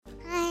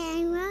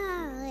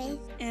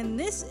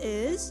This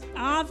is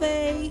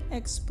Ave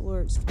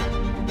Explores.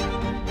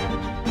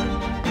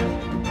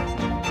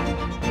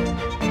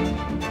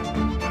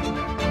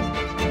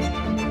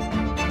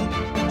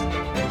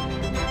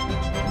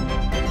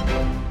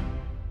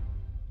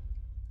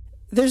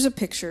 There's a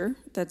picture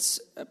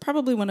that's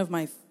probably one of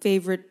my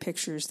favorite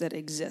pictures that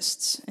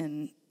exists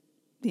in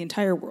the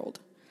entire world.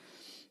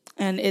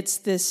 And it's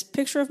this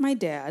picture of my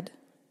dad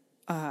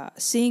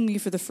seeing me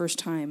for the first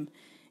time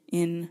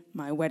in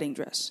my wedding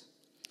dress.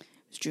 It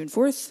was June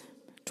 4th,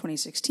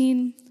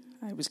 2016.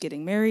 I was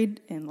getting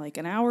married in like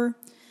an hour.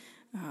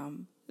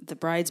 The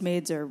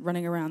bridesmaids are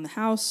running around the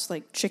house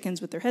like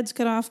chickens with their heads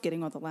cut off,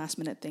 getting all the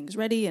last-minute things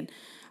ready. And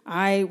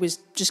I was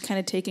just kind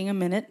of taking a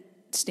minute,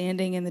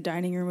 standing in the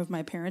dining room of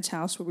my parents'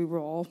 house where we were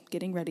all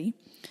getting ready,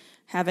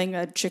 having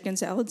a chicken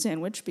salad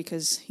sandwich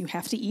because you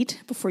have to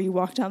eat before you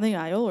walk down the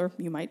aisle or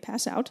you might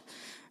pass out.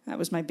 That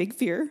was my big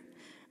fear.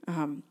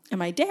 And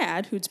my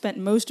dad, who'd spent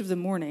most of the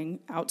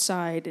morning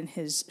outside in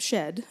his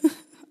shed,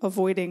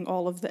 avoiding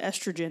all of the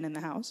estrogen in the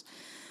house,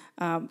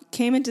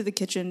 came into the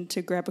kitchen to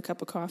grab a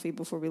cup of coffee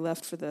before we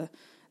left for the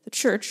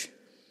church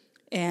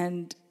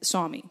and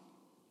saw me.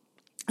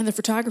 And the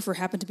photographer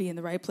happened to be in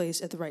the right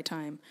place at the right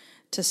time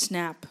to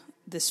snap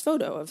this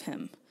photo of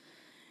him.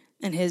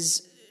 And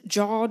his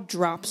jaw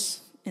drops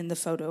in the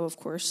photo, of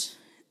course,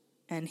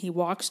 and he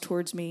walks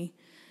towards me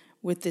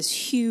with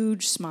this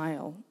huge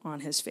smile on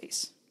his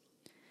face.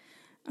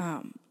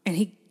 And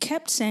he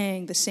kept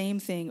saying the same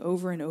thing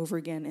over and over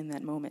again in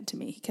that moment to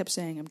me. He kept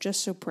saying, "I'm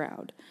just so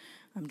proud.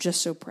 I'm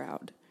just so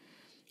proud."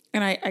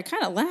 And I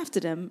kind of laughed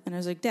at him, and I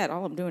was like, "Dad,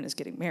 all I'm doing is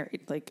getting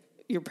married. Like,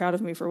 you're proud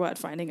of me for what,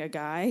 finding a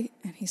guy?"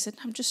 And he said,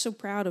 "I'm just so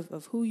proud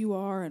of who you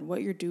are and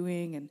what you're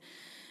doing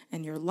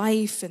and your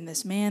life and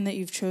this man that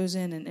you've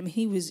chosen." And I mean,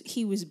 he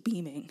was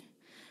beaming.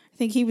 I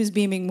think he was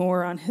beaming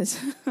more on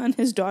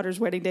his daughter's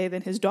wedding day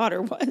than his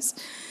daughter was,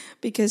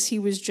 because he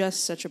was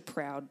just such a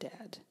proud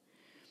dad.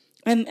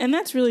 And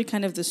that's really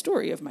kind of the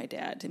story of my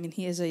dad. I mean,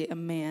 he is a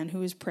man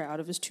who is proud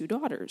of his two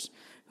daughters,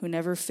 who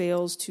never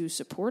fails to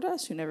support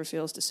us, who never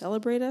fails to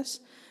celebrate us.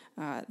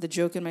 The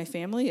joke in my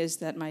family is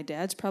that my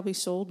dad's probably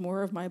sold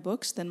more of my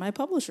books than my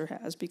publisher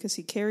has, because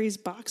he carries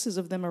boxes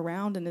of them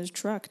around in his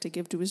truck to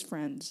give to his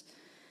friends.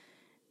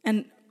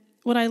 And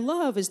what I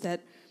love is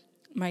that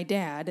my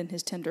dad and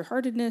his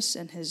tenderheartedness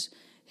and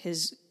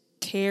his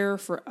care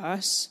for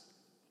us,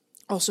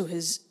 also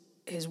his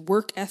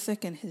work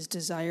ethic and his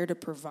desire to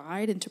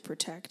provide and to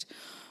protect,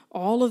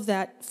 all of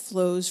that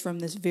flows from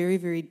this very,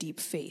 very deep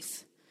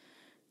faith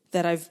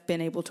that I've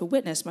been able to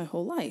witness my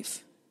whole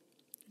life.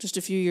 Just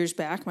a few years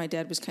back, my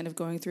dad was kind of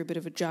going through a bit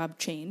of a job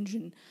change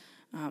and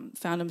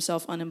found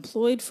himself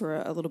unemployed for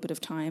a little bit of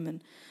time.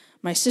 And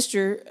my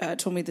sister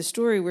told me the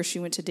story where she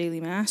went to daily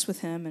mass with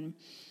him,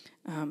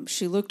 and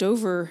she looked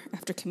over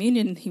after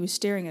communion, and he was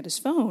staring at his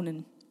phone,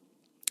 and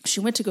she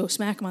went to go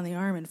smack him on the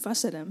arm and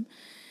fuss at him.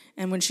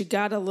 And when she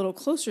got a little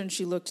closer and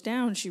she looked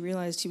down, she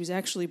realized he was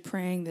actually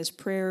praying this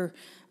prayer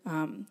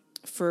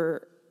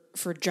for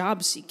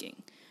job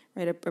seeking,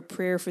 right? A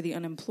prayer for the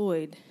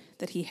unemployed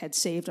that he had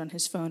saved on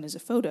his phone as a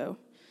photo.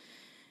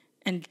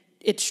 And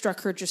it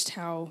struck her just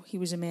how he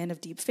was a man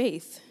of deep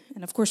faith.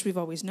 And of course, we've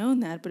always known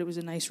that, but it was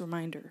a nice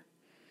reminder.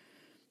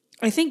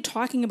 I think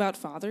talking about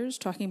fathers,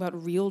 talking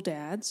about real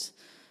dads,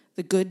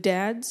 the good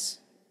dads,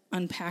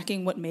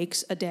 unpacking what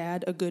makes a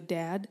dad a good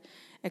dad,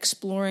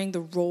 exploring the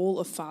role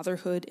of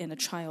fatherhood in a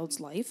child's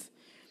life,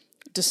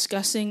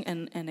 discussing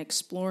and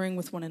exploring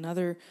with one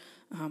another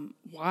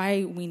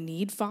why we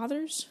need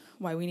fathers,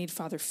 why we need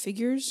father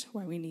figures,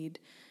 why we need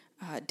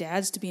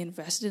dads to be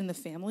invested in the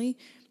family,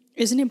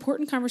 is an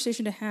important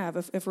conversation to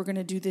have if we're going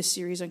to do this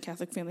series on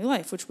Catholic family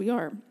life, which we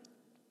are.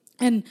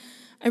 And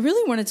I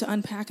really wanted to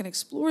unpack and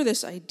explore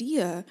this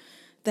idea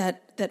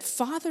that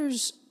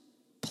fathers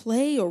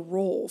play a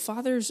role,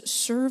 fathers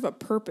serve a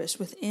purpose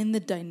within the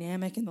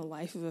dynamic in the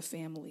life of a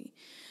family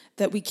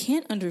that we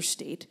can't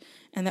understate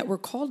and that we're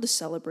called to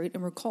celebrate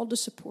and we're called to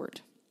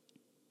support.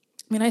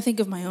 I mean, I think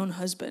of my own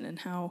husband and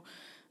how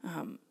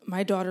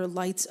my daughter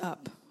lights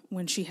up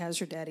when she has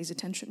her daddy's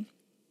attention,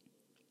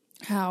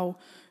 how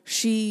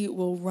she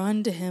will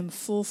run to him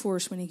full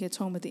force when he gets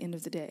home at the end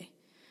of the day.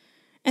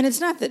 And it's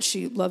not that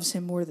she loves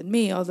him more than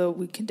me, although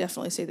we can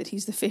definitely say that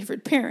he's the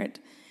favorite parent.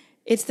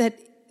 It's that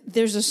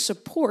there's a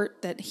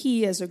support that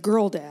he, as a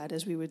girl dad,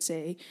 as we would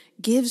say,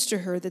 gives to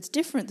her that's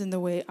different than the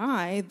way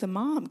I, the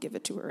mom, give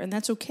it to her. And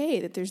that's okay,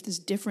 that there's this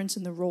difference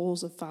in the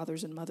roles of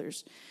fathers and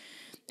mothers.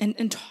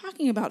 And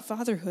talking about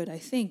fatherhood, I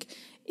think,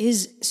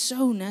 is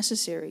so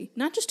necessary,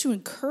 not just to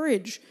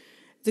encourage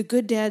the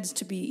good dads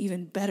to be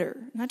even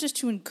better, not just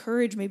to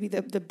encourage maybe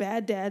the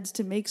bad dads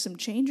to make some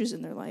changes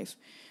in their life,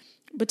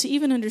 but to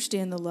even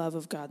understand the love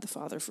of God the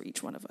Father for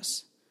each one of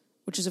us,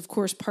 which is, of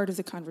course, part of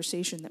the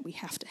conversation that we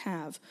have to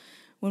have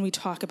when we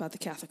talk about the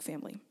Catholic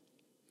family.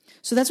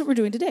 So that's what we're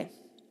doing today.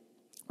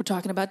 We're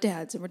talking about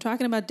dads, and we're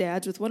talking about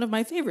dads with one of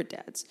my favorite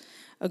dads,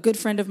 a good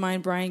friend of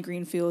mine, Brian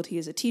Greenfield. He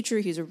is a teacher,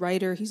 he's a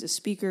writer, he's a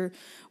speaker.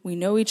 We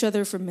know each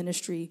other from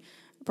ministry,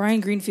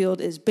 Brian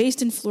Greenfield is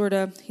based in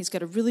Florida. He's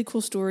got a really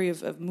cool story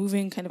of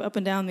moving kind of up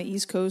and down the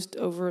East Coast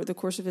over the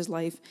course of his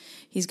life.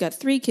 He's got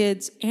 3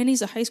 kids, and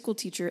he's a high school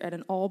teacher at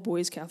an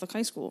all-boys Catholic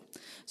high school.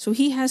 So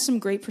he has some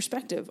great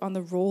perspective on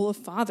the role of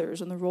fathers,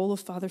 on the role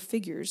of father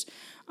figures,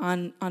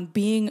 on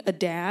being a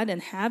dad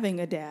and having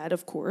a dad,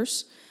 of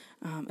course,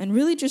 and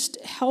really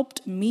just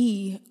helped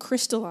me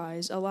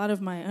crystallize a lot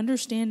of my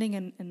understanding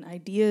and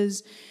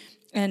ideas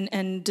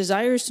and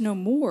desires to know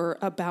more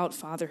about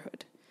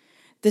fatherhood.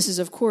 This is,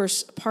 of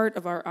course, part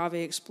of our Ave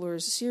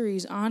Explores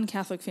series on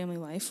Catholic family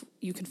life.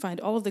 You can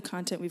find all of the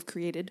content we've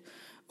created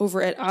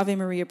over at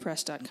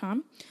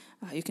AveMariaPress.com.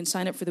 You can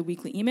sign up for the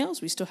weekly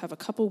emails. We still have a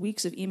couple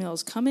weeks of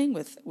emails coming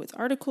with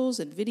articles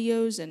and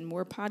videos and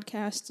more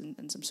podcasts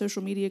and some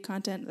social media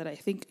content that I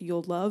think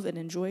you'll love and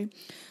enjoy.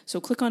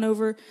 So click on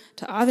over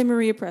to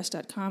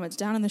AveMariaPress.com. It's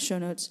down in the show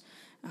notes.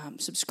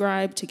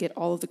 Subscribe to get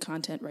all of the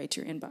content right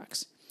to your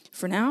inbox.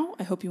 For now,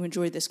 I hope you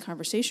enjoyed this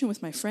conversation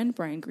with my friend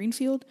Brian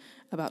Greenfield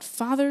about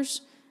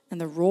fathers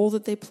and the role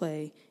that they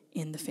play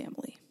in the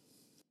family.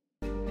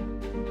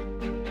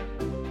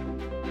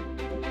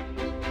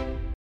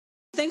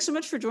 Thanks so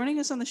much for joining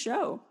us on the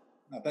show.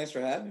 Thanks for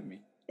having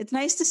me. It's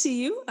nice to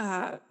see you.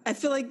 I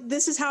feel like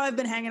this is how I've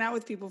been hanging out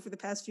with people for the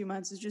past few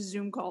months, is just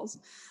Zoom calls.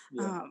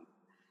 Yeah.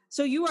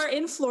 So you are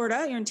in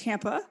Florida, you're in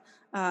Tampa.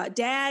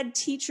 Dad,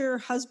 teacher,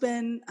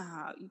 husband,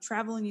 you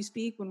travel and you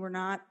speak when we're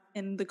not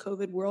in the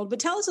COVID world.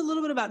 But tell us a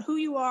little bit about who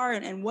you are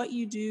and what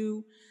you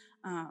do,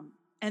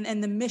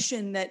 and the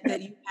mission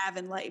that you have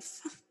in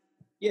life.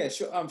 Yeah,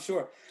 sure. I'm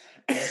sure.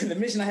 The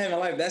mission I have in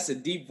life, that's a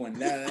deep one.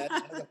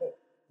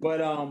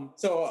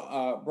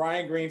 But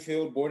Brian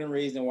Greenfield, born and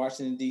raised in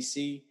Washington,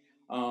 D.C.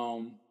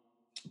 I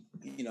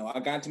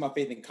got into my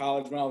faith in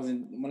college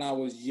when I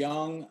was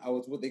young. I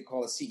was what they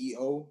call a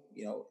CEO,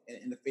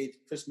 in the faith,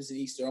 Christmas and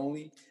Easter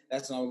only.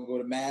 That's when I would go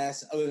to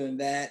mass. Other than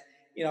that,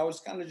 I was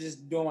kind of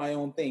just doing my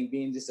own thing,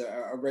 being just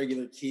a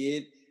regular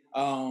kid.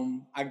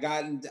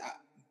 Went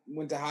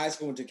to high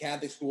school, went to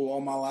Catholic school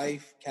all my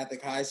life,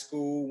 Catholic high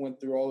school, went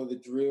through all of the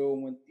drill,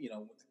 went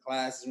to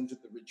classes, went to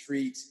the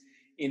retreats,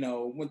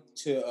 went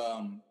to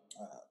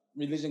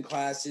religion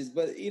classes,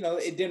 but,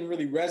 it didn't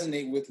really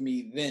resonate with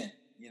me then.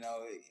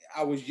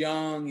 I was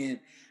young and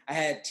I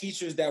had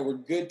teachers that were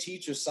good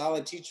teachers,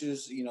 solid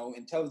teachers,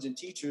 intelligent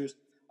teachers,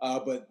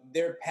 but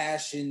their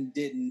passion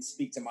didn't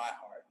speak to my heart.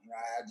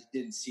 I just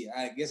didn't see it.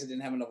 I guess I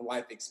didn't have enough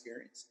life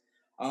experience.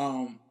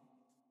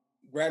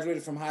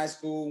 Graduated from high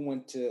school,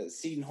 went to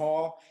Seton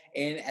Hall,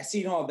 and at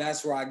Seton Hall,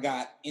 that's where I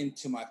got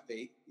into my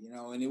faith,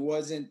 and it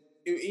was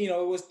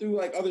through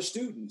like other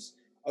students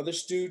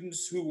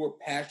who were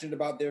passionate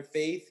about their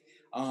faith.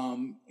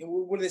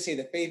 What do they say?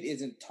 The faith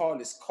isn't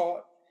taught, it's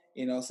caught.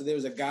 So there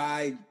was a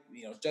guy,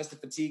 Justin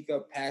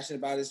Fatika, passionate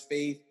about his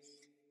faith.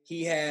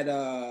 He had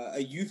a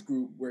youth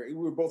group where we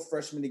were both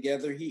freshmen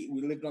together. We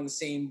lived on the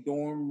same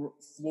dorm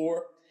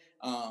floor.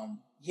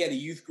 He had a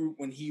youth group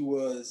when he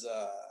was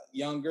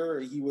younger.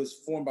 He was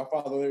formed by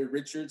Father Larry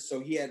Richards, so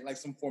he had like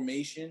some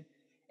formation.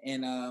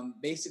 And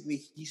basically,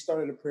 he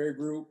started a prayer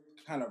group,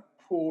 kind of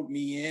pulled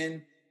me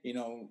in,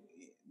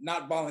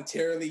 not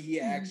voluntarily.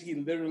 He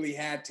literally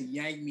had to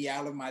yank me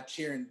out of my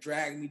chair and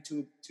drag me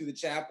to the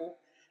chapel.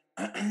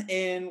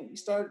 And we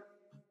started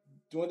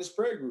doing this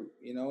prayer group,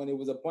 and it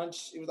was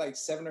like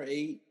 7 or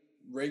 8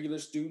 regular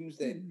students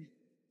that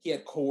he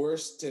had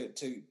coerced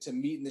to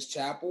meet in this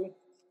chapel.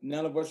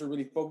 None of us were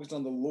really focused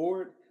on the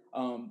Lord.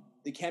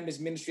 The campus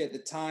ministry at the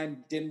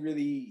time didn't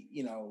really,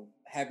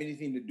 have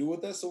anything to do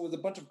with us. So it was a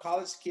bunch of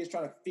college kids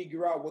trying to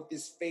figure out what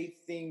this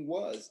faith thing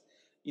was.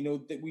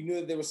 That we knew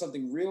that there was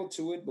something real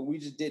to it, but we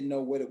just didn't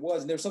know what it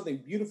was. And there was something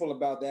beautiful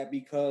about that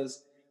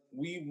because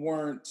we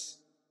weren't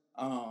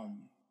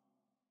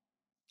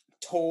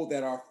told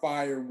that our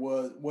fire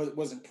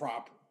wasn't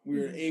proper. We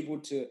were able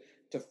to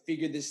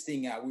figure this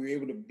thing out. We were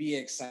able to be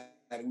excited.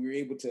 We were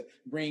able to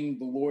bring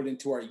the Lord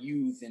into our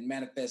youth and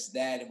manifest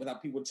that, and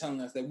without people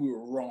telling us that we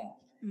were wrong.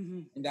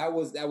 Mm-hmm. And that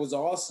was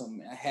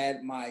awesome. I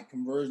had my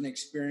conversion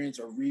experience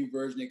or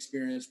reversion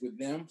experience with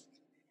them.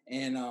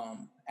 And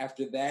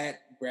after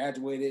that,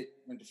 graduated,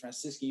 went to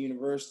Franciscan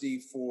University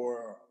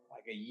for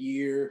like a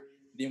year.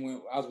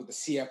 Then I was with the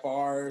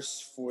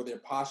CFRs for their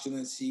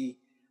postulancy.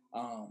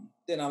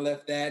 Then I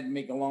left that, and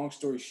make a long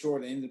story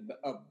short, I ended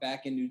up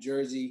back in New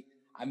Jersey.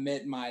 I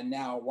met my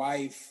now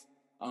wife,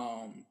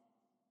 and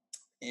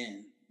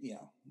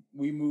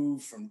we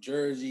moved from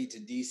Jersey to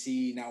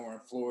DC. Now we're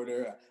in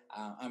Florida.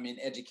 I'm in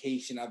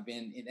education. I've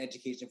been in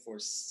education for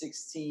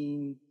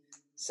 16,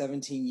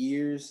 17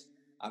 years.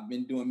 I've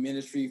been doing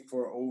ministry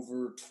for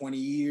over 20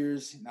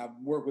 years, and I've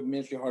worked with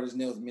Ministry Hard as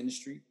Nails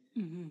Ministry.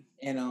 Mm-hmm.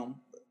 And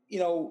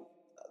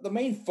the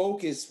main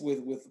focus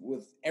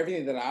with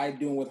everything that I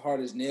do with Hard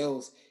as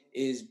Nails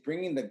is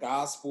bringing the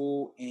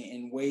gospel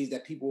in ways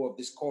that people of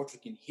this culture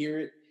can hear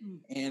it,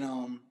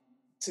 and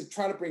to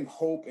try to bring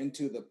hope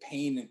into the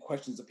pain and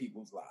questions of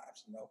people's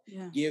lives.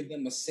 Give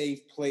them a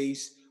safe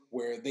place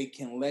where they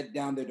can let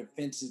down their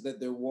defenses, let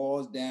their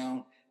walls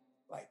down,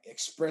 like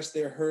express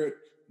their hurt,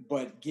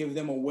 but give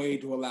them a way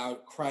to allow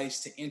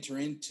Christ to enter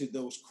into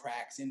those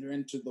cracks, enter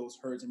into those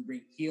hurts, and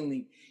bring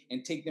healing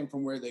and take them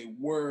from where they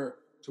were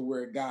to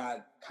where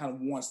God kind of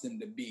wants them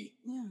to be.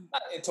 Yeah.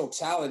 Not in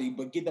totality,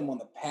 but get them on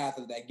the path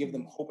of that, give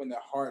them hope in their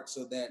heart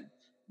so that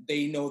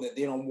they know that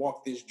they don't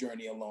walk this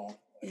journey alone.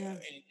 Yeah.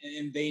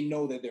 And they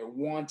know that they're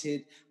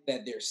wanted,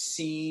 that they're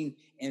seen,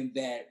 and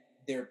that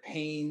their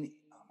pain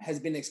has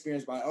been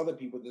experienced by other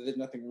people, that there's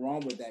nothing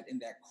wrong with that,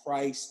 and that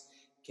Christ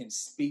can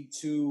speak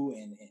to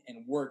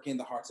and work in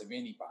the hearts of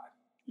anybody.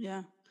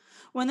 Yeah.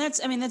 Well, and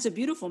that's a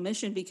beautiful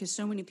mission, because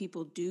so many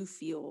people do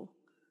feel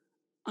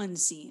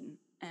unseen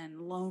and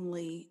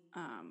lonely,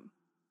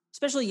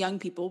 especially young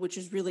people, which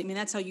is really,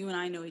 that's how you and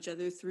I know each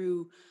other,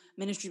 through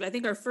ministry. But I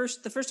think the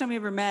first time we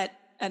ever met,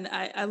 and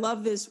I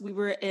love this, we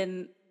were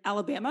in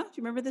Alabama. Do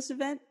you remember this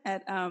event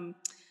at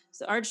it's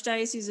the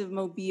Archdiocese of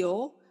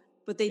Mobile?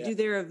 But they do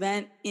their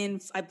event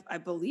in, I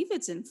believe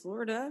it's in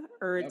Florida,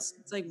 or it's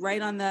like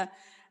right on the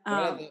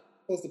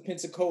close to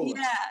Pensacola.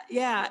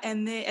 Yeah,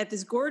 and they at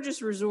this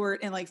gorgeous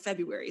resort in like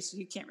February, so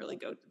you can't really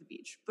go to the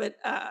beach. But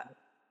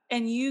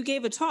and you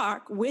gave a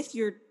talk with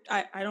your,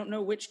 I don't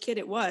know which kid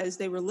it was.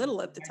 They were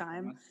little at the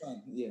time. My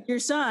son, yeah. Your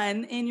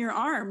son in your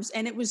arms,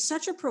 and it was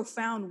such a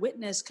profound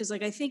witness, because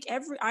like I think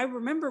I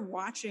remember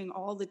watching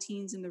all the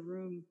teens in the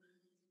room.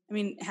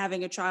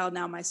 Having a child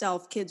now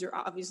myself, kids are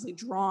obviously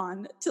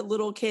drawn to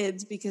little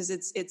kids because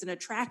it's an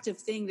attractive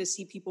thing to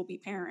see people be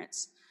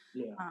parents.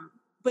 Yeah.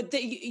 But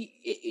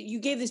you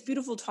gave this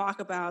beautiful talk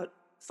about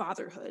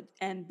fatherhood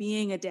and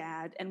being a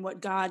dad and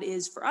what God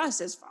is for us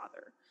as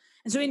father.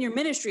 And so in your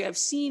ministry, I've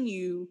seen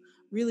you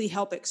really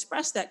help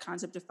express that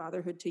concept of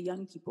fatherhood to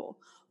young people.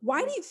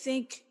 Why do you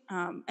think,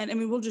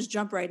 we'll just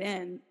jump right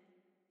in,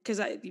 because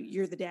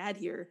you're the dad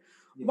here.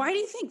 Yeah. Why do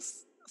you think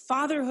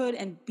fatherhood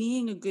and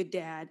being a good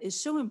dad is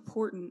so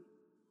important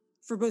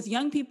for both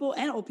young people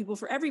and old people,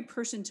 for every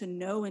person to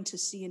know and to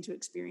see and to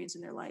experience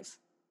in their life?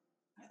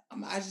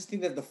 I just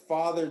think that the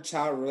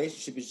father-child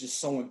relationship is just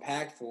so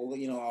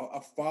impactful.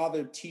 A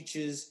father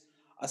teaches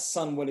a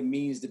son what it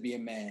means to be a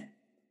man.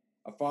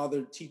 A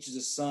father teaches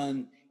a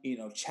son,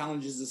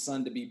 challenges the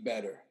son to be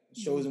better,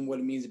 shows him what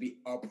it means to be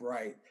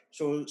upright,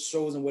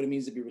 shows him what it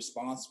means to be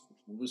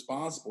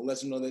responsible,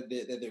 lets him know that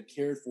they're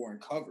cared for and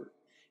covered.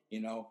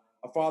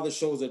 A father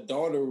shows a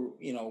daughter,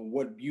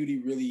 what beauty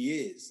really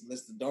is,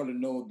 lets the daughter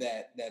know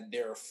that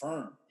they're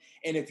affirmed.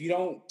 And if you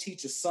don't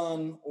teach a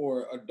son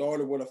or a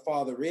daughter what a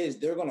father is,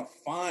 they're going to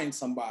find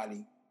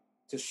somebody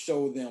to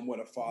show them what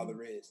a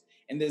father is.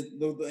 And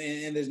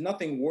there's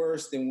nothing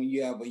worse than when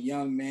you have a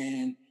young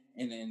man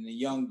and then a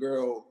young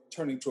girl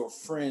turning to a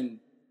friend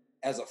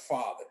as a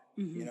father,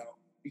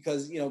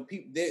 because,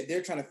 people,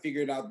 they're trying to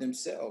figure it out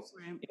themselves.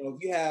 Right.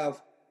 If you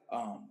have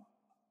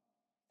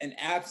an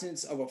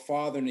absence of a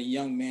father in a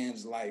young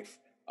man's life,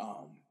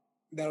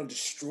 that'll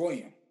destroy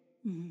him.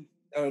 Mm-hmm.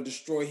 That'll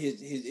destroy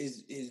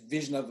his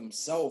vision of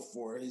himself,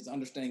 or his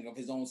understanding of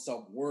his own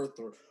self-worth,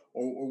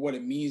 or what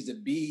it means to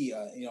be,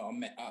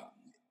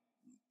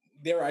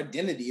 their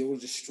identity. It will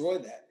destroy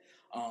that.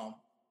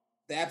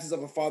 The absence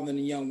of a father in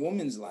a young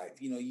woman's life.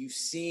 You've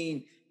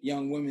seen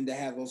young women that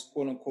have those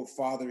quote unquote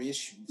father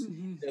issues.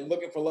 Mm-hmm. They're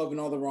looking for love in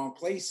all the wrong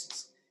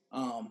places.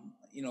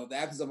 The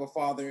absence of a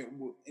father,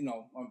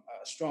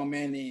 a strong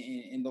man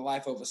in the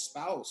life of a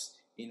spouse,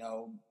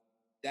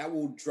 that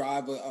will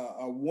drive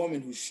a woman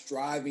who's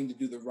striving to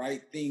do the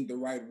right thing the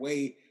right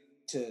way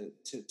to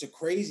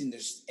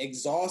craziness,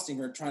 exhausting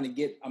her, trying to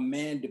get a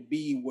man to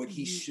be what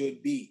he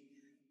should be.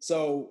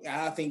 So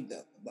I think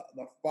the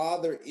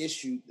father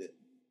issue,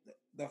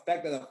 the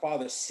fact that a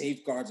father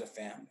safeguards a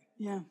family,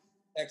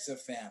 protects a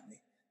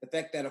family, the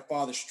fact that a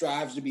father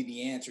strives to be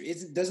the answer,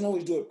 doesn't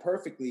always do it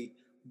perfectly,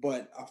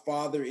 but a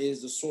father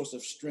is the source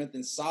of strength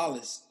and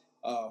solace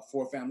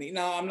for a family.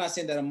 Now, I'm not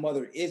saying that a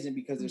mother isn't,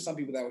 because there's some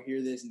people that will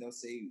hear this and they'll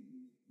say,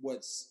 why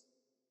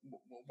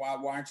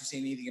aren't you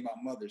saying anything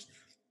about mothers?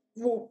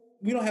 Well,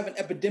 we don't have an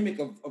epidemic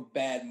of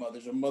bad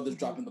mothers or mothers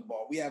dropping the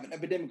ball. We have an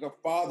epidemic of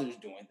fathers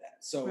doing that.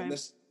 So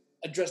let's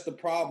address the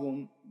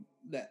problem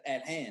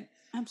at hand.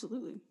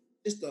 Absolutely.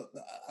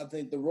 I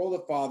think the role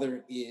of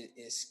father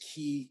is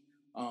key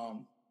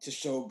to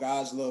show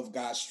God's love,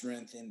 God's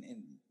strength,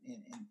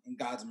 and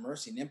God's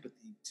mercy and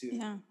empathy to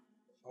the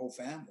whole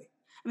family.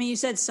 You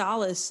said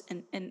solace,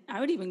 and I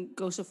would even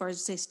go so far as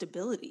to say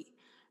stability,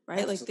 right?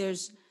 Absolutely.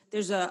 Like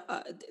there's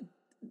a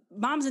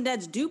moms and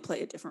dads do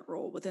play a different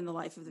role within the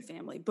life of the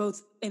family,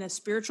 both in a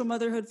spiritual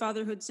motherhood,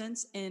 fatherhood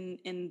sense, and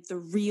in the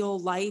real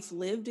life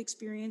lived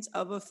experience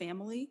of a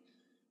family.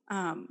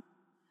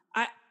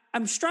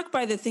 I'm struck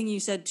by the thing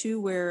you said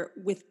too, where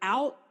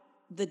without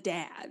the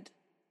dad,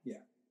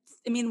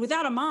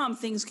 without a mom,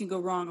 things can go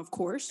wrong, of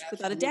course. Absolutely.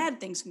 Without a dad,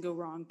 things can go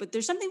wrong. But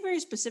there's something very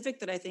specific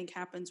that I think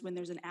happens when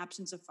there's an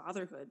absence of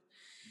fatherhood.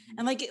 Mm-hmm.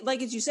 And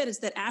like as you said, it's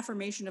that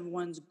affirmation of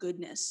one's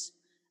goodness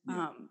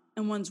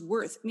and one's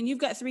worth. You've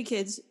got 3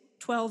 kids,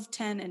 12,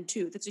 10, and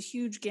 2. That's a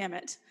huge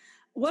gamut.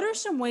 What are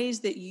some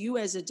ways that you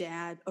as a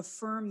dad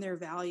affirm their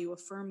value,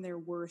 affirm their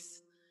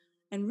worth,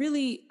 and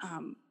really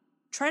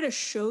try to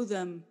show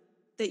them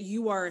that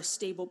you are a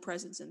stable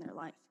presence in their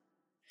life?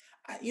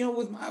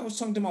 I was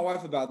talking to my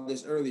wife about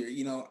this earlier.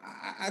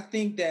 I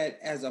think that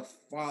as a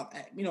father,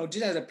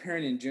 just as a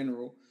parent in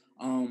general,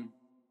 um,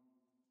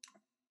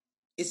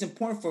 it's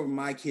important for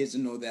my kids to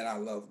know that I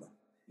love them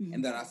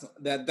and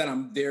that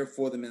I'm there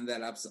for them and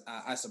that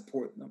I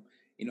support them.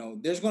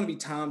 There's going to be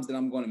times that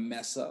I'm going to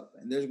mess up,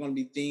 and there's going to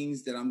be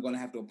things that I'm going to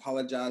have to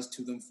apologize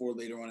to them for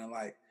later on in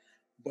life.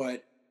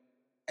 But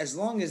as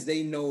long as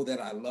they know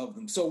that I love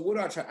them, so what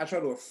do I try? I try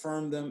to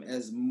affirm them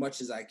as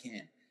much as I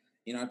can.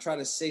 I try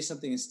to say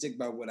something and stick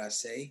by what I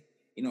say.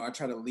 I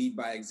try to lead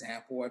by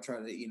example. I try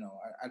to,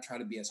 I try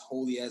to be as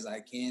holy as I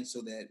can,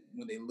 so that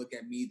when they look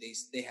at me,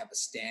 they have a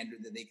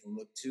standard that they can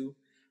look to.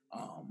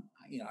 Um,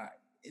 you know, I,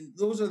 and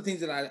those are the things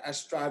that I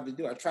strive to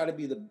do. I try to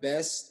be the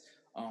best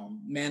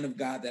man of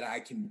God that I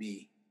can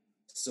be,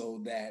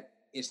 so that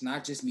it's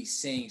not just me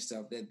saying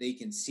stuff, that they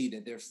can see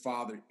that their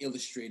father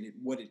illustrated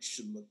what it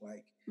should look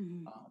like.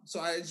 So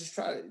I just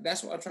try.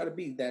 That's what I try to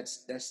be.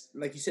 That's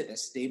like you said, that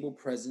stable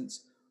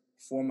presence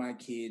for my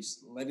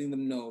kids, letting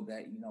them know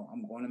that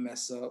I'm going to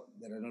mess up,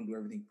 that I don't do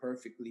everything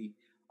perfectly,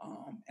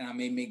 and I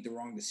may make the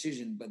wrong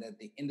decision, but at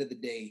the end of the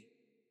day,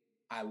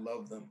 I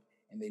love them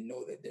and they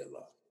know that they're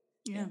loved.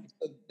 Yeah.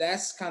 So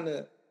that's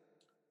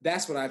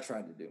what I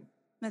try to do.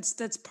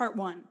 That's part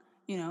one.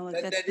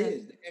 That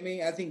is. I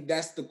mean, I think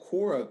that's the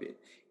core of it.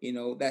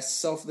 That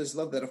selfless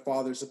love that a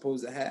father is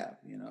supposed to have.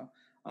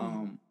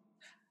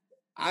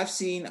 I've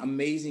seen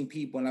amazing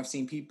people, and I've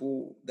seen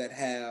people that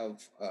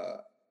have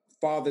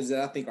fathers that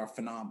I think are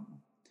phenomenal.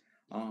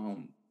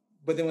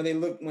 But then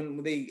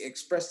when they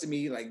express to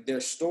me like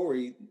their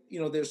story,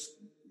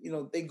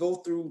 they go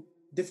through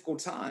difficult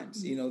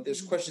times.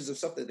 There's questions of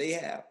stuff that they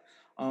have.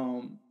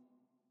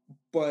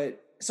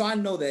 But so I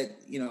know that,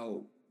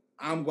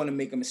 I'm going to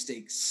make a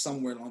mistake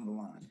somewhere along the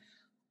line.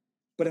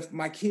 But if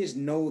my kids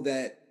know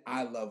that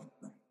I love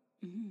them,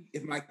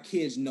 if my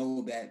kids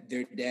know that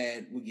their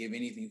dad would give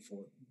anything for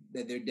them,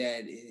 that their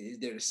dad is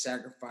there to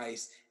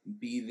sacrifice,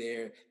 be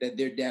there, that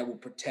their dad will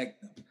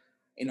protect them,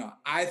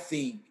 I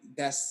think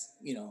that's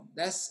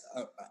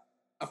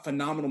a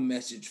phenomenal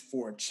message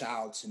for a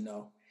child to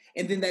know.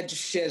 And then that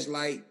just sheds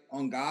light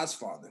on God's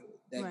fatherhood,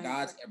 that right.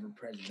 God's ever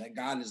present, that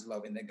God is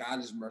loving, that God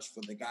is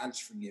merciful, that God is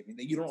forgiving,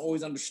 that you don't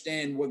always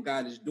understand what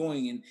God is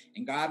doing.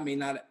 And God may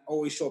not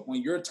always show up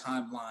on your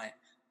timeline,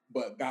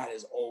 but God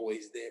is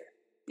always there.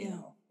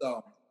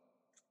 So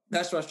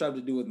that's what I strive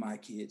to do with my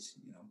kids.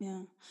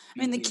 Yeah. I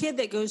mean, the kid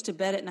that goes to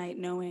bed at night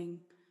knowing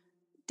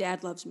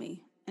dad loves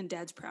me and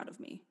dad's proud of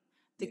me.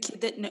 The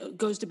kid that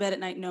goes to bed at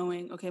night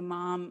knowing, okay,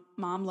 mom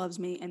loves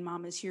me and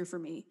mom is here for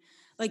me.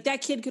 Like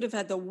that kid could have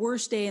had the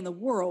worst day in the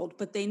world,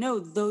 but they know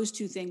those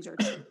two things are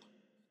true.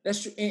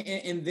 That's true.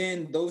 And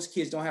then those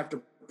kids don't have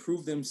to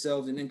prove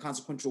themselves in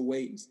inconsequential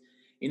ways.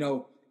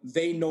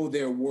 They know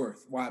their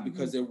worth. Why?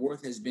 Because their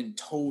worth has been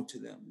told to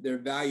them. Their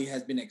value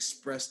has been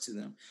expressed to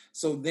them.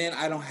 So then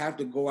I don't have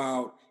to go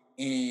out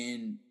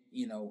and,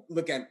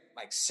 look at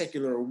like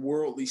secular or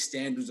worldly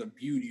standards of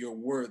beauty or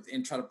worth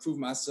and try to prove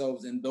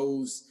myself in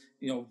those,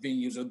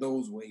 venues or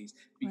those ways,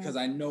 because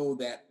right. I know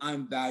that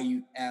I'm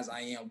valued as I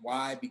am.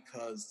 Why?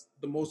 Because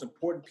the most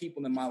important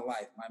people in my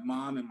life, my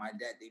mom and my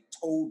dad, they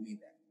told me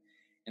that.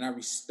 And I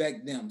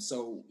respect them.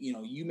 So,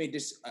 you may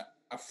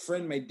a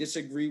friend may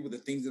disagree with the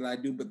things that I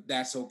do, but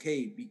that's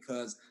okay,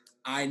 because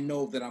I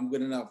know that I'm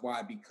good enough.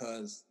 Why?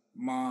 Because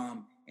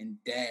mom and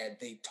dad,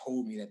 they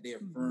told me that, they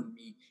affirmed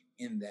me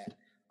in that.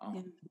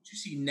 What you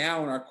see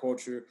now in our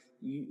culture,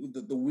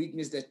 the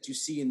weakness that you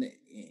see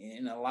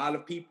in a lot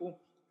of people,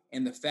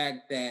 and the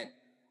fact that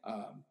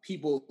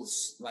people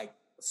like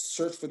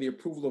search for the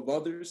approval of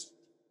others,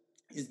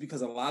 is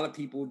because a lot of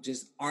people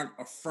just aren't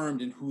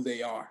affirmed in who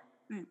they are.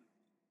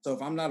 So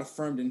if I'm not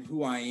affirmed in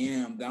who I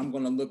am, then I'm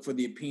going to look for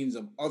the opinions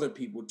of other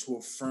people to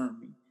affirm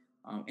me.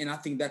 And I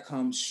think that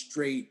comes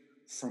straight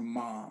from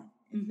mom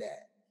and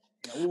dad.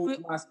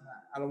 My son,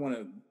 I don't want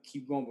to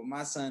keep going, but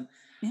my son,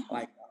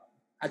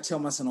 I tell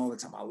my son all the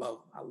time, I love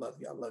him. I love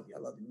you. I love you. I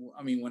love you.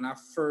 I mean, when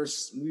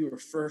we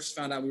first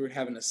found out we were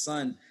having a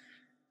son,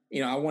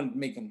 I wanted to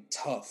make him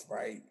tough,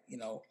 right?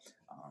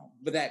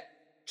 But that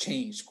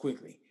changed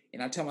quickly.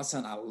 And I tell my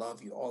son, I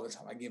love you all the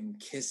time. I give him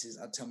kisses.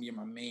 I tell him, you're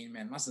my main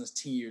man. My son's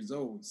 10 years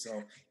old.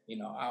 So,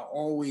 I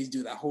always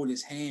do that. I hold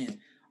his hand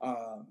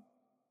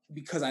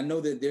because I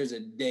know that there's a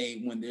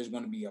day when there's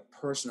going to be a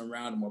person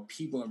around him or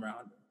people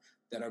around him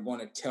that are going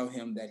to tell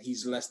him that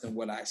he's less than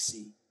what I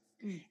see.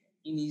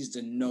 He needs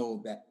to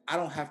know that I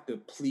don't have to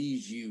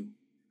please you.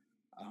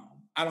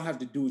 I don't have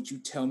to do what you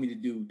tell me to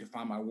do to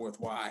find my worth.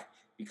 Why?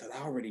 Because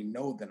I already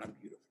know that I'm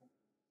beautiful.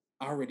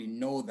 I already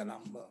know that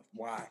I'm loved.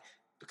 Why?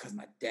 Because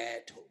my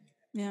dad told me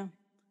that. Yeah. You know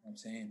what I'm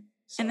saying?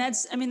 So, and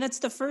that's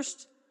the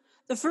first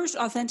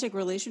authentic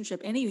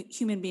relationship any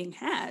human being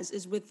has,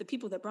 is with the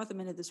people that brought them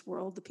into this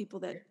world, the people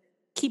that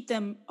keep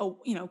them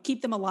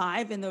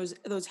alive in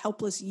those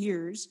helpless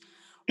years.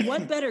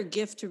 What better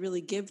gift to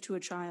really give to a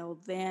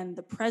child than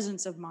the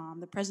presence of mom,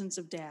 the presence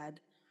of dad,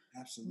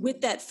 absolutely,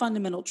 with that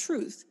fundamental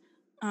truth.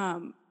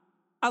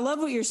 I love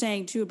what you're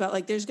saying too about,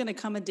 like, there's going to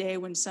come a day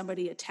when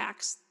somebody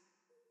attacks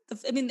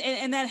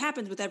and that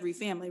happens with every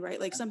family, right?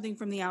 Like something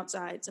from the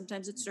outside.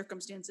 Sometimes it's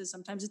circumstances.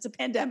 Sometimes it's a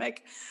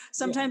pandemic.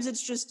 Sometimes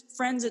it's just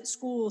friends at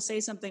school say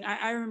something.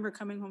 I remember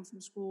coming home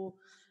from school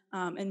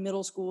in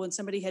middle school, and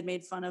somebody had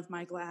made fun of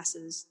my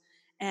glasses,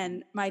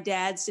 and my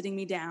dad sitting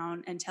me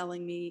down and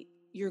telling me,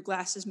 your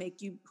glasses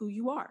make you who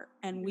you are,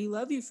 and we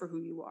love you for who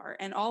you are.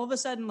 And all of a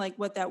sudden, like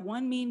what that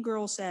one mean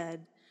girl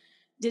said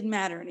didn't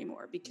matter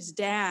anymore, because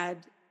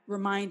dad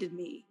reminded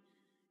me.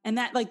 And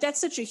that's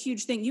such a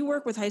huge thing. You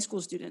work with high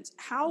school students.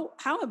 How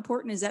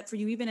important is that for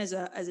you, even as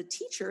a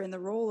teacher in the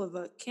role of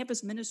a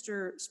campus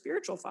minister,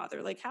 spiritual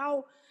father? Like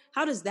how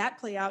does that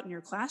play out in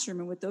your classroom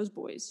and with those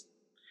boys?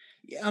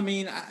 Yeah, I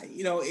mean,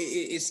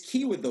 it's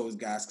key with those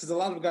guys, because a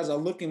lot of guys are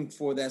looking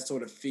for that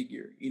sort of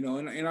figure,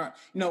 and our,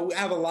 we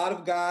have a lot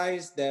of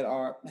guys that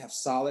have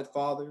solid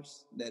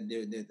fathers, that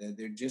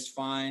they're just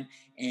fine,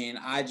 and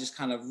I just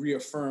kind of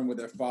reaffirm what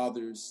their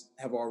fathers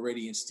have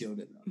already instilled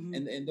in them,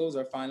 mm-hmm. and those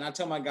are fine. I've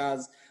told my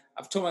guys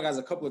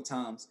a couple of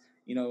times,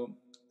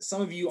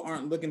 some of you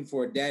aren't looking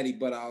for a daddy,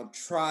 but I'll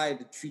try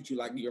to treat you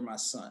like you're my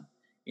son.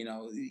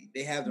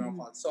 They have their own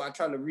father, so I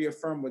try to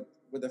reaffirm what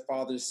their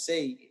fathers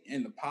say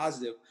in the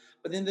positive.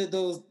 But then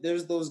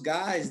there's those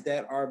guys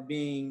that are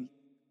being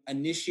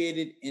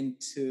initiated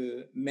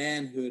into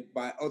manhood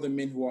by other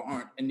men who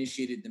aren't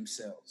initiated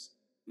themselves.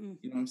 Mm.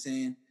 You know what I'm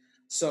saying?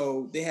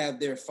 So they have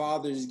their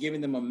fathers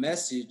giving them a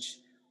message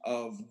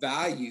of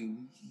value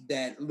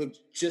that looks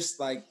just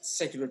like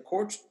secular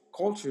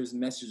culture's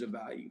message of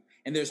value.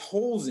 And there's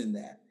holes in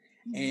that.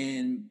 Mm.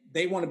 And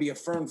they want to be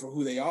affirmed for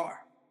who they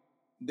are.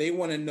 They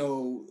want to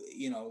know,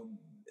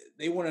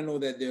 they want to know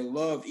that they're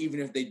loved,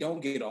 even if they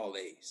don't get all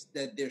A's,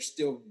 that they're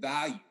still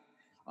valued.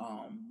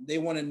 They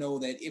want to know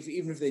that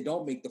even if they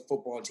don't make the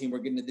football team or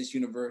get into this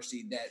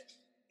university, that,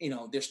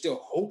 there's still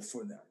hope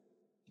for them.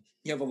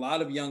 You have a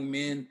lot of young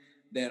men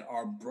that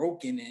are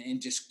broken and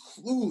just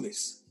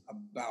clueless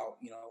about,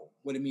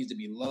 what it means to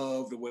be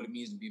loved or what it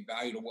means to be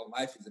valued or what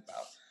life is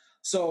about.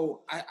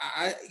 So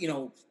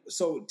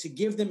so to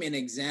give them an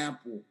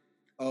example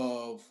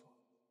of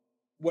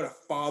what a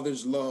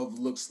father's love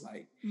looks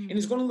like. Mm-hmm. And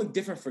it's going to look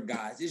different for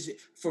guys.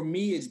 For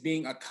me, it's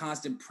being a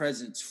constant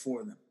presence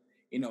for them,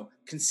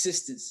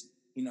 consistency.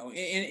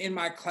 In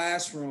my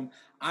classroom,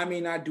 I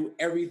may not do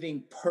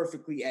everything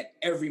perfectly at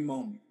every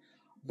moment,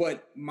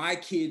 but my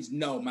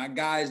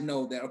guys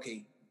know that,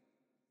 okay,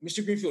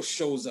 Mr. Greenfield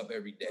shows up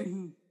every day.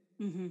 Mm-hmm.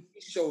 Mm-hmm.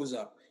 He shows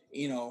up.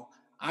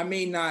 I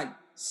may not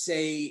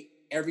say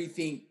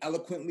everything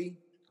eloquently,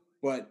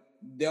 but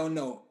they'll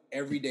know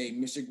every day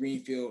Mr.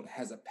 Greenfield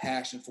has a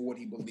passion for what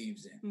he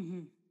believes in. Mm-hmm.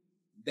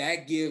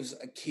 That gives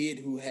a kid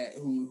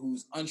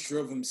who's unsure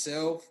of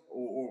himself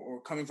or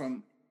coming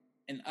from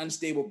an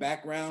unstable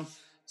background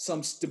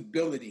some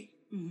stability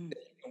mm-hmm. that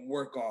he can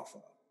work off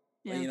of.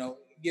 Yeah.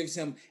 It gives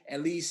him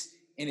at least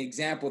an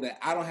example that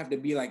I don't have to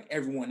be like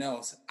everyone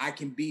else. I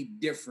can be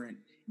different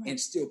and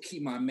still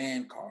keep my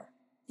man card.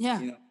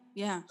 Yeah.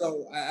 Yeah.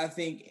 So I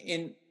think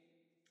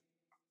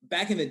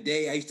back in the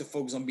day, I used to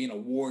focus on being a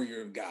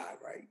warrior of God,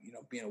 right?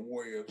 Being a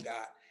warrior of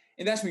God.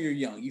 And that's when you're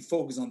young. You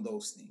focus on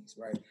those things,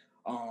 right?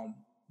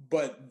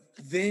 But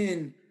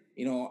then,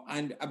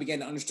 I began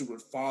to understand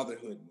what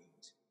fatherhood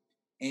means.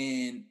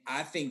 And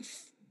I think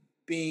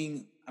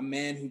being a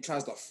man who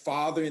tries to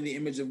father in the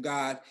image of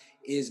God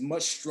is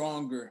much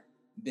stronger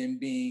than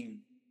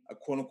being a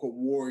quote-unquote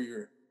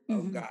warrior of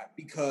mm-hmm. God.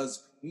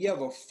 Because when you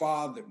have a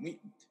father, when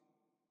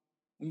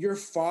you're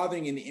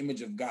fathering in the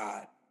image of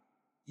God,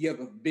 you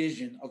have a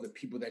vision of the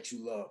people that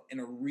you love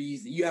and a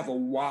reason. You have a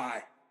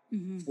why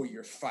mm-hmm. for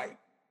your fight.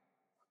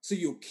 So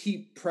you'll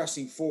keep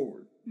pressing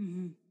forward.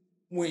 Mm-hmm.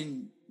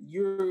 When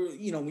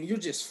you're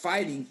just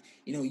fighting,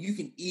 you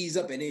can ease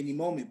up at any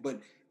moment. But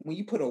when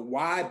you put a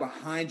why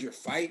behind your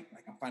fight,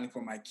 like I'm fighting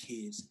for my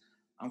kids,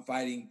 I'm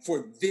fighting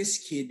for this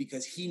kid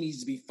because he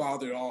needs to be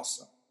fathered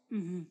also.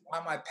 Mm-hmm. Why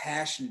am I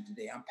passionate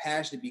today? I'm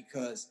passionate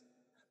because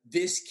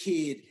this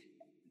kid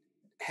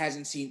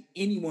hasn't seen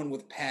anyone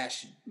with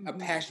passion, mm-hmm. a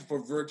passion for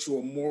virtue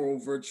or moral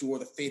virtue or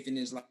the faith in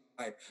his life.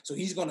 So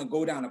he's going to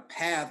go down a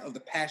path of the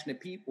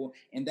passionate people,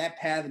 and that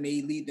path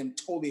may lead them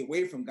totally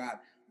away from God.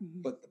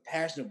 Mm-hmm. But the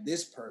passion of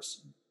this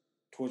person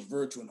towards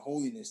virtue and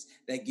holiness,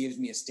 that gives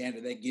me a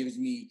standard, that gives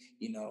me,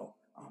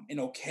 an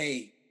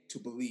okay to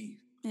believe.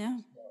 Yeah.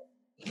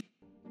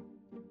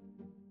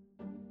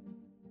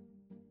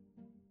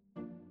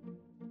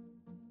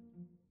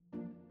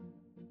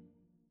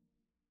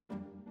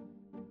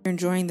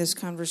 Enjoying this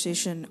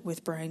conversation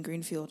with Brian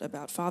Greenfield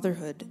about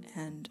fatherhood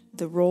and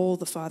the role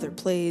the father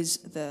plays,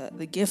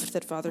 the gift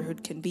that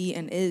fatherhood can be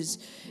and is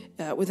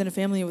within a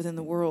family and within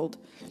the world.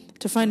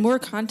 To find more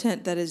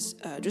content that is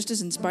just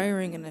as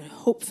inspiring and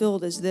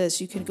hope-filled as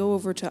this, you can go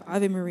over to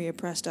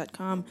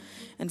AveMariaPress.com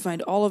and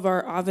find all of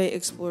our Ave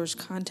Explorers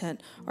content,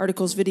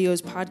 articles,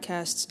 videos,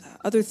 podcasts,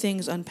 other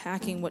things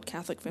unpacking what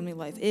Catholic family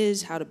life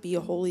is, how to be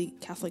a holy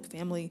Catholic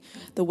family,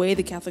 the way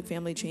the Catholic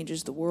family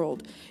changes the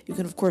world. You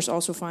can, of course,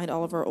 also find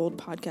all of our old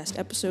podcast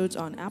episodes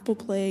on Apple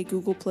Play,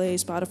 Google Play,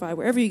 Spotify,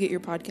 wherever you get your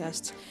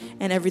podcasts,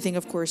 and everything,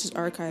 of course, is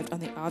archived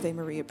on the Ave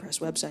Maria Press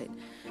website.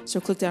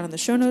 So click down on the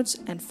show notes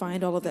and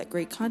find all of that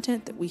great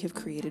content that we have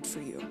created for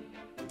you.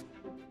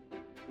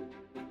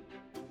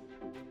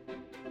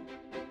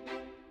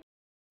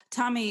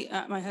 Tommy,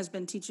 my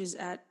husband, teaches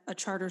at a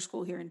charter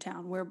school here in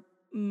town where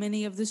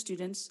many of the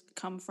students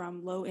come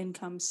from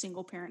low-income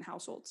single-parent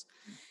households.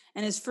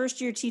 And his first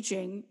year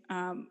teaching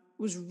he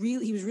was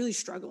really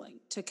struggling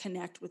to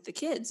connect with the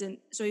kids. And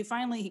so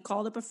he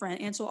called up a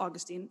friend, Ansel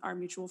Augustine, our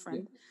mutual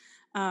friend,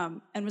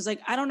 and was like,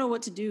 I don't know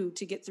what to do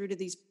to get through to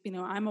these,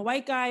 I'm a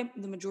white guy.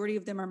 The majority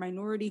of them are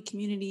minority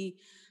community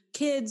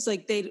kids.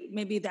 Like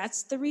maybe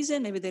that's the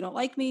reason. Maybe they don't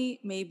like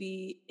me.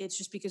 Maybe it's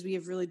just because we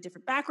have really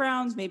different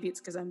backgrounds. Maybe it's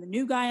because I'm the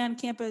new guy on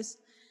campus.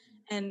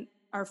 And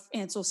our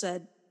Ansel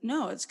said,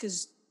 no, it's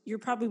because you're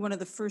probably one of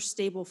the first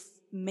stable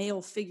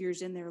male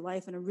figures in their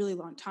life in a really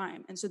long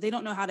time. And so they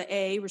don't know how to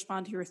A,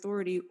 respond to your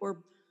authority, or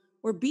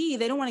B,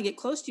 they don't want to get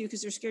close to you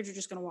because they're scared you're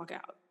just going to walk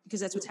out,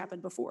 because that's what's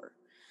happened before.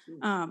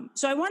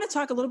 So I want to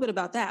talk a little bit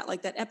about that,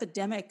 like that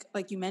epidemic,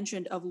 like you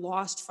mentioned, of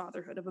lost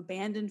fatherhood, of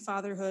abandoned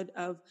fatherhood,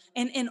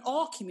 and in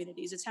all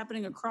communities. It's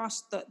happening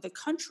across the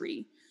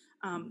country,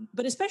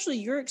 but especially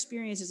your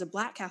experience as a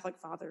Black Catholic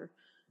father,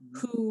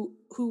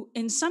 who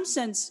in some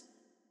sense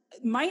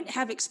might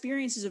have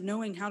experiences of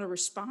knowing how to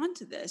respond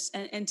to this,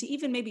 and to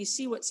even maybe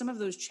see what some of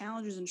those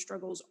challenges and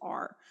struggles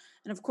are.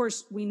 And of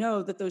course, we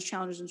know that those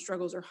challenges and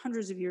struggles are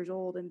hundreds of years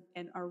old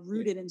and are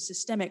rooted in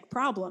systemic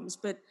problems.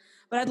 But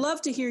I'd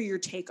love to hear your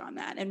take on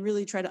that and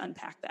really try to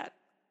unpack that.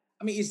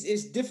 I mean,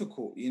 it's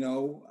difficult,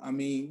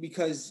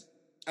 because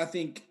I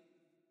think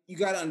you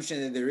got to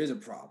understand that there is a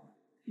problem.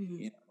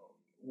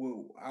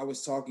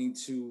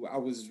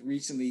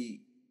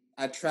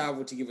 I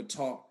traveled to give a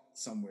talk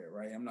somewhere,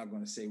 right? I'm not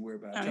going to say where,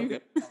 but I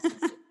traveled.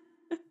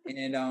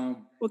 And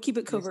we'll keep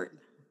it covert.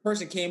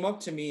 Person came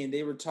up to me and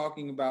they were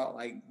talking about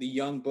like the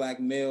young Black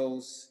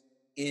males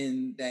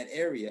in that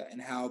area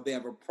and how they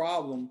have a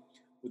problem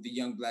with the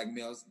young Black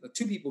males. The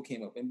two people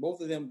came up, and both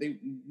of them,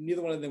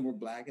 neither one of them were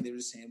Black, and they were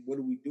just saying, "What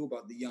do we do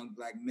about the young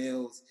Black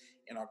males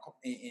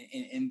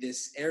in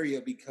this area,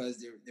 because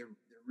they're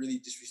really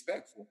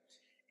disrespectful?"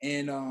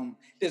 And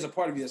there's a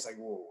part of me that's like,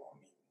 "Whoa, I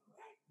mean,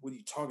 what are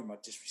you talking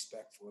about,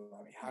 disrespectful?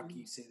 I mean, how can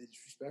you say they're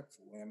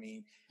disrespectful?" I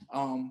mean,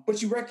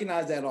 but you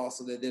recognize that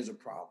also, that there's a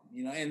problem,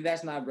 and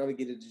that's not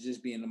relegated to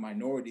just being a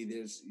minority.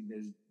 There's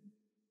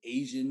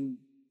Asian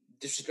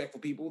disrespectful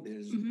people.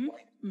 There's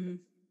white.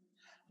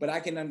 But I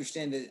can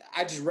understand that.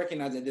 I just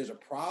recognize that there's a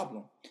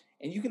problem,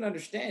 and you can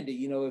understand it.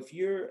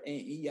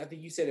 I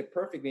think you said it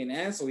perfectly. And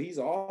Ansel, he's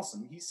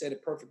awesome. He said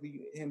it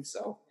perfectly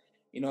himself.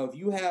 If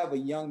you have a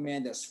young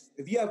man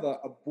if you have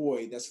a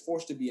boy that's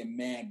forced to be a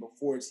man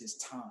before it's his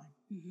time,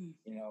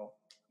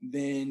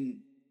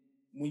 then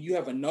when you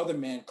have another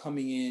man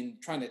coming in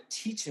trying to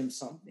teach him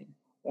something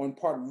or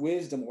impart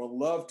wisdom or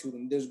love to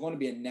them, there's going to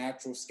be a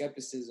natural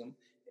skepticism,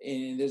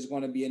 and there's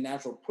going to be a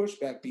natural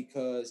pushback,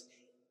 because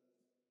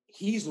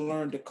he's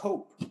learned to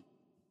cope.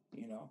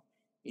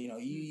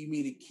 You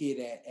meet a kid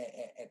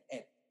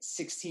at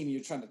 16 and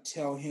you're trying to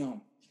tell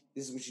him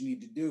this is what you need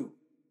to do.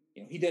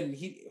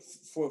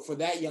 For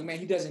that young man,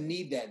 he doesn't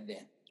need that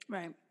then.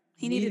 Right.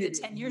 He needed it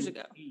 10 years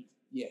ago. He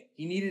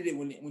needed it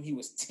when he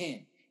was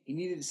 10. He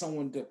needed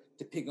someone to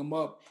pick him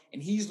up,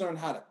 and he's learned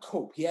how to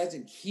cope. He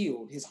hasn't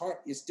healed. His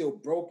heart is still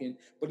broken,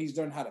 but he's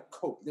learned how to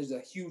cope. There's a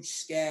huge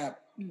scab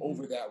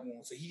over that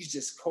wound. So he's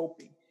just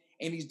coping,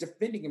 and he's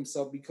defending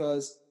himself,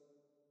 because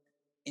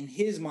in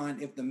his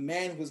mind, if the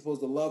man who was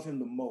supposed to love him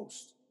the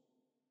most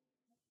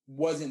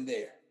wasn't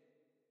there,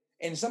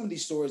 and some of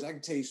these stories, I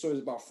can tell you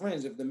stories about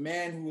friends, if the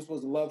man who was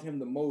supposed to love him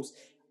the most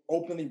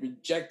openly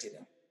rejected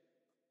him,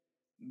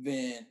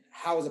 then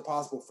how is it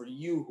possible for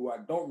you, who I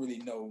don't really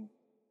know,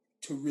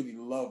 to really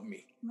love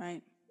me?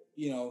 Right.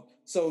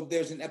 So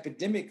there's an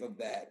epidemic of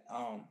that.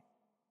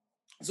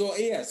 So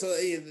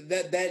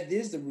that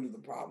is the root of the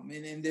problem.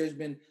 And there's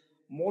been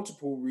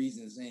multiple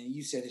reasons, and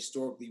you said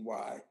historically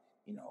why,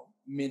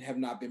 men have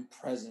not been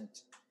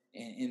present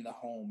in the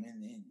home,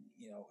 and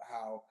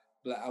how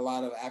a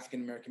lot of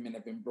African American men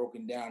have been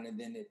broken down, and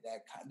then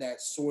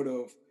that sort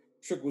of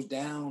trickles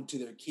down to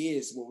their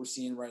kids. What we're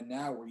seeing right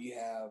now, where you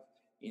have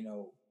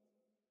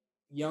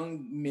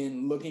young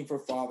men looking for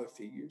father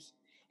figures,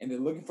 and they're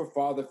looking for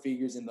father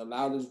figures in the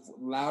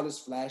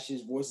loudest,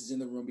 flashiest voices in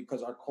the room,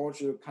 because our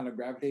culture kind of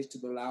gravitates to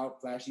the loud,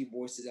 flashy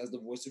voices as the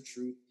voice of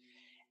truth.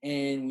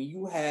 And when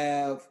you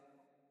have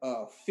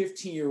a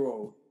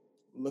 15-year-old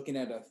looking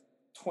at a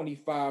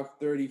 25,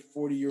 30,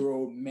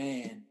 40-year-old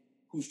man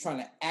who's trying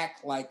to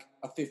act like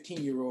a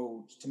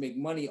 15-year-old to make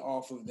money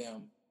off of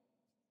them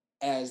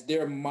as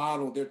their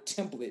model, their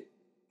template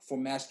for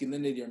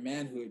masculinity or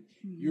manhood,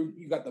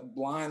 you got the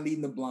blind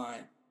leading the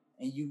blind,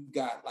 and you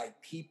got like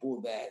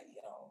people that,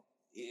 you know,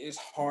 it's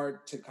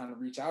hard to kind of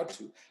reach out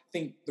to. I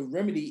think the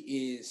remedy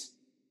is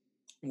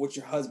what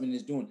your husband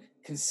is doing: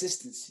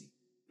 consistency,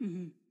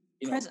 you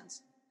know,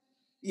 presence.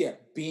 Yeah,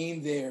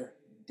 being there,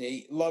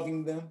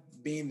 loving them,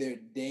 being there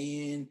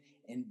day in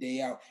and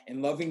day out,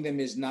 and loving them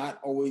is not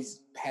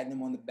always patting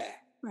them on the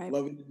back. Right.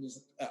 Loving them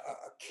is a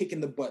kick in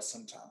the butt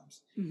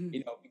sometimes,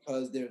 you know,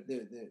 because they're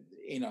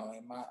you know,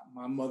 and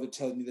my mother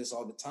tells me this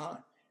all the time.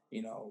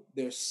 You know,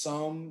 there's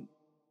some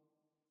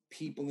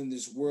people in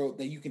this world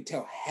that you can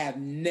tell have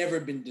never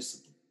been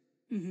disciplined.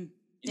 You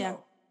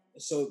know,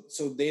 so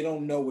they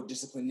don't know what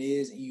discipline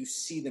is, and you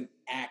see them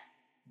act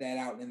that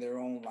out in their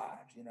own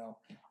lives, you know,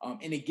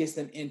 and it gets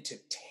them into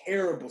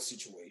terrible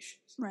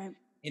situations, right?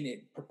 And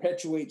it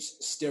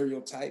perpetuates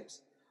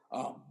stereotypes,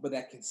 but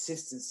that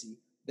consistency,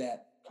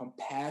 that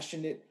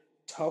compassionate,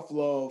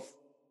 toughness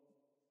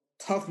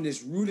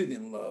rooted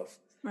in love,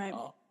 right?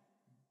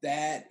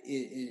 That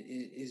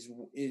is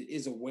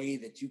a way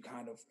that you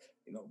kind of,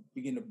 you know,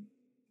 begin to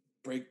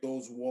break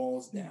those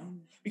walls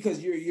down,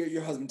 because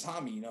your husband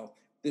Tommy, you know,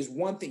 there's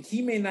one thing,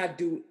 he may not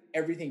do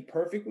everything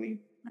perfectly,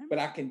 but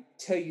I can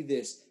tell you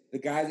this: the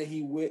guys that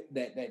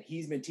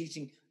he's been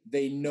teaching,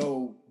 they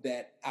know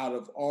that out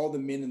of all the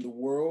men in the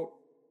world,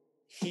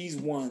 he's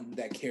one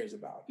that cares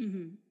about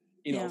it.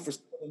 You know, for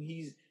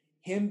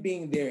him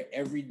being there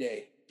every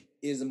day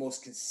is the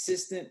most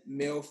consistent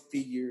male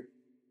figure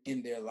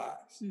in their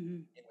lives.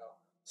 You know,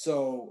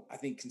 so I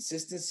think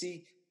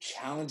consistency,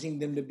 challenging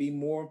them to be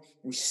more,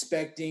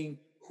 respecting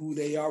who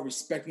they are,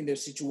 respecting their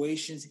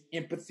situations,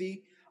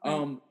 empathy.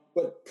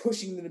 But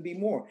pushing them to be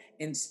more,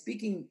 and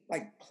speaking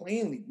like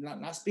plainly,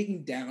 not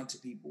speaking down to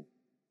people,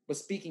 but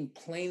speaking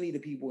plainly to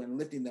people and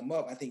lifting them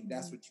up. I think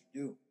that's what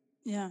you do.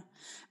 Yeah.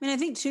 I mean, I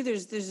think too,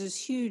 there's this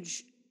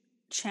huge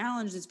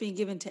challenge that's being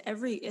given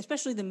to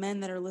especially the men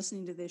that are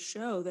listening to this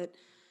show, that,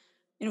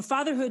 you know,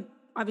 fatherhood,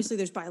 obviously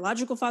there's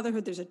biological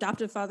fatherhood, there's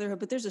adoptive fatherhood,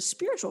 but there's a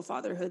spiritual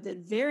fatherhood that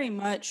very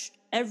much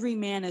every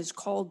man is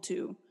called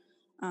to.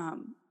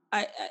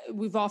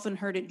 We've often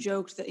heard it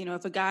joked that, you know,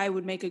 if a guy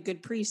would make a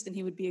good priest, then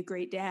he would be a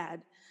great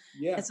dad.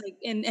 Yeah. It's like,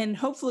 and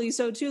hopefully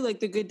so too, like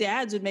the good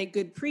dads would make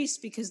good priests,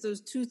 because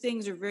those two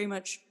things are very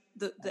much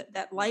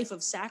that life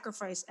of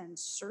sacrifice and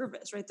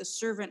service, right? The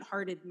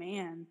servant-hearted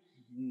man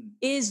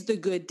is the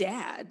good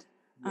dad,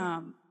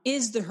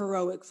 is the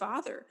heroic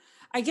father.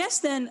 I guess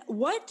then,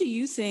 what do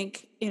you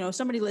think, you know,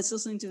 somebody that's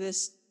listening to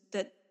this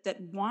that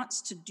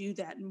wants to do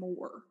that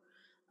more,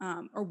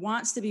 or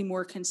wants to be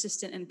more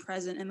consistent and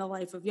present in the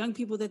life of young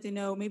people that they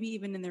know, maybe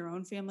even in their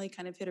own family,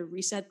 kind of hit a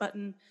reset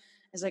button?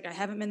 It's like, I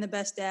haven't been the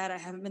best dad. I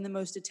haven't been the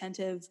most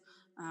attentive.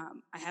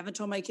 I haven't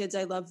told my kids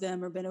I love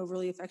them or been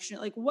overly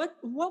affectionate. Like, what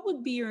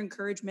would be your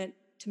encouragement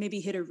to maybe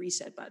hit a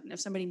reset button if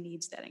somebody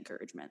needs that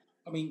encouragement?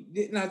 I mean,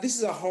 now this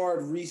is a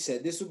hard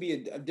reset. This would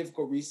be a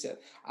difficult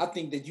reset. I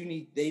think that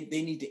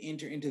they need to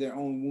enter into their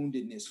own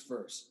woundedness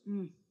first.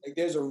 Like,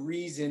 there's a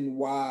reason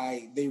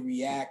why they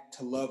react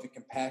to love and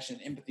compassion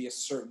and empathy a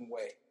certain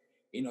way.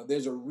 You know,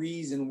 there's a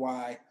reason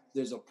why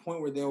there's a point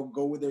where they'll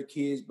go with their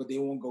kids, but they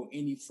won't go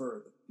any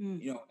further.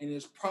 You know, and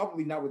it's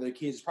probably not with their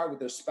kids, it's probably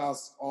with their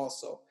spouse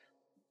also.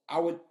 I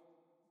would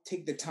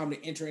take the time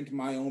to enter into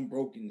my own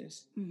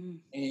brokenness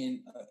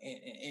and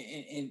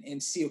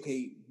see,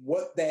 okay,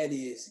 what that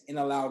is, and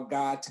allow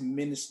God to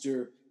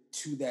minister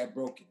to that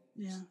brokenness.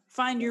 Yeah,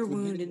 find your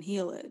wound and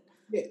heal it.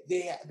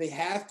 Yeah, they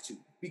have to,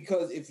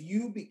 because if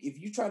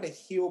you try to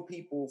heal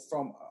people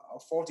from a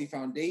faulty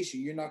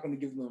foundation, you're not going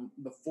to give them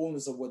the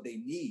fullness of what they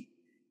need.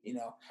 You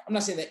know, I'm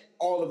not saying that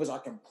all of us are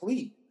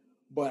complete,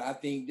 but I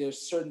think there's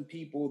certain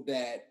people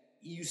that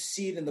you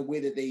see it in the way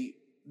that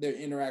their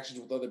interactions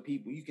with other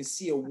people. You can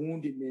see a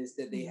woundedness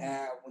that they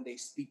have when they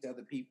speak to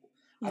other people.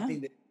 I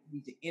think that you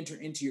need to enter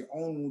into your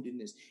own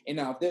woundedness. And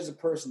now, if there's a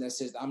person that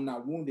says, I'm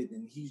not wounded,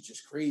 then he's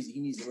just crazy. He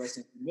needs a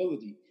lesson in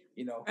humility,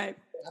 you know. Right.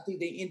 I think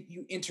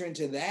you enter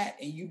into that,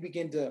 and you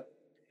begin to,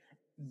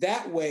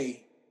 that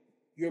way,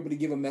 you're able to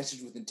give a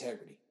message with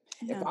integrity.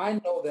 Yeah. If I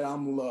know that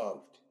I'm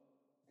loved,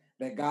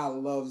 that God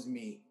loves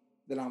me,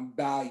 that I'm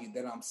valued,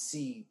 that I'm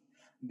seen,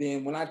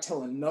 then when I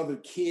tell another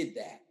kid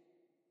that,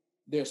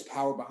 there's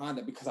power behind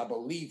it, because I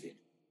believe it.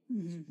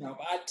 Now, if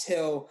I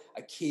tell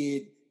a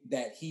kid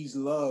that he's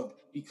loved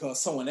because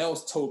someone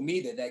else told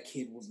me that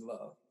kid was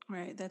loved,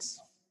 right?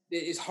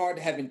 It's hard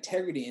to have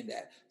integrity in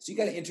that. So you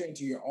got to enter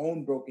into your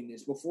own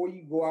brokenness before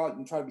you go out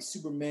and try to be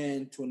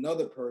Superman to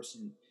another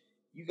person.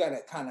 You got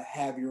to kind of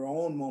have your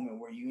own moment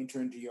where you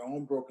enter into your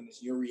own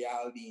brokenness, your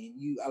reality, and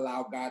you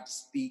allow God to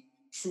speak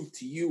truth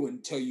to you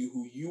and tell you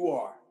who you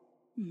are.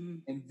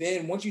 And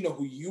then once you know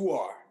who you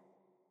are,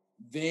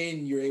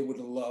 then you're able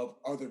to love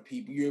other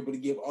people. You're able to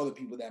give other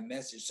people that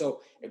message.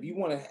 So if you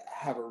want to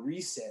have a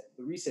reset,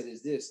 the reset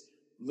is this: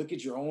 look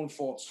at your own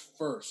faults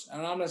first.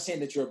 And I'm not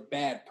saying that you're a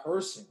bad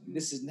person.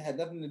 This had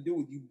nothing to do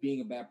with you being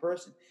a bad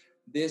person.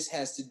 This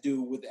has to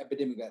do with the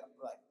epidemic, like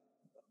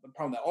the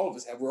problem that all of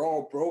us have. We're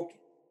all broken.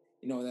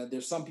 You know, that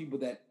there's some people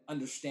that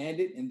understand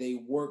it and they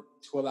work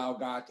to allow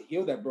God to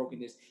heal that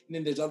brokenness. And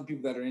then there's other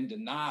people that are in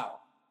denial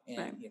and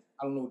Right.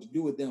 I don't know what to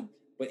do with them.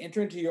 But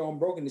enter into your own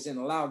brokenness and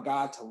allow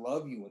God to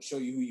love you and show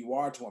you who you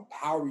are, to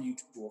empower you,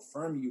 to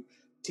affirm you,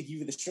 to give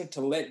you the strength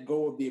to let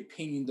go of the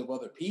opinions of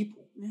other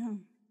people. Yeah.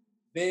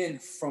 Then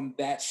from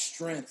that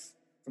strength,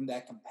 from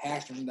that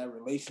compassion, from that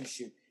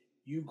relationship,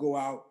 you go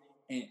out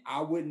and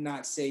I would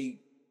not say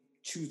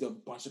choose a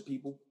bunch of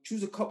people,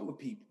 choose a couple of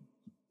people,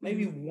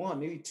 maybe one,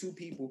 maybe two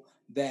people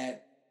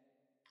that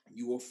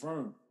you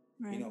affirm,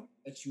 Right. you know,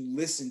 that you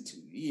listen to.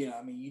 You know,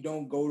 I mean, you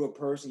don't go to a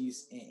person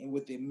and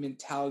with the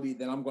mentality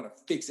that I'm going to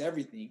fix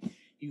everything.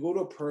 You go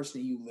to a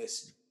person and you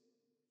listen.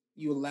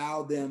 You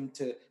allow them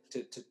to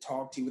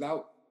talk to you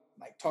without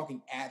like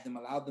talking at them.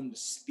 Allow them to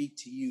speak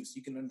to you so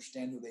you can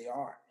understand who they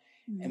are,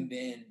 and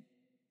then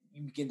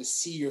you begin to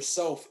see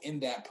yourself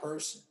in that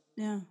person.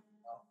 Yeah.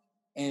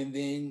 And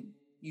then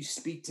you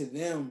speak to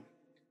them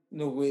in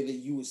the way that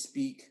you would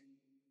speak,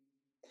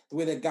 the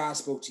way that God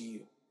spoke to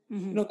you. You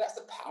know, that's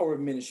the power of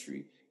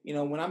ministry. You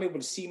know, when I'm able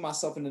to see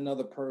myself in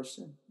another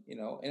person, you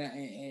know,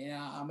 and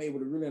I'm able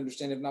to really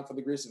understand, if not for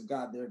the grace of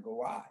God, there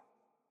go I,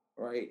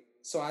 right?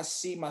 So I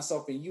see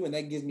myself in you, and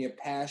that gives me a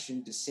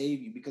passion to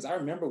save you, because I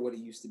remember what it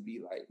used to be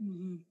like,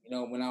 you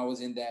know, when I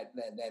was in that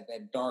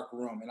dark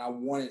room and I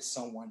wanted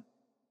someone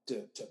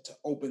to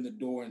open the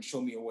door and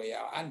show me a way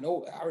out.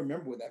 I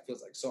remember what that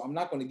feels like. So I'm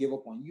not going to give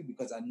up on you,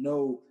 because I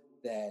know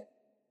that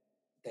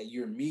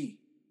you're me.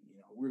 You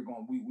know, we've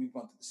gone through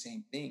the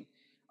same thing.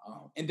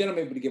 And then I'm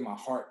able to give my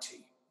heart to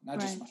you, not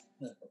just my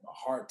strength, but my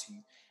heart to you.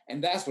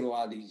 And that's what a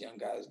lot of these young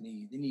guys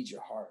need. They need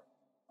your heart.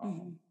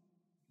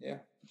 Yeah,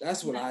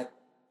 that's what I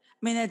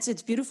mean,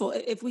 it's beautiful.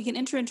 If we can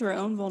enter into our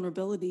own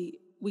vulnerability,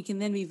 we can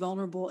then be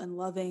vulnerable and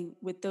loving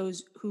with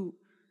those who,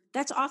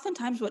 that's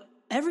oftentimes what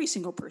every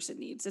single person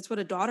needs. That's what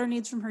a daughter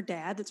needs from her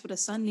dad. That's what a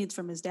son needs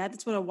from his dad.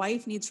 That's what a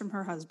wife needs from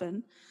her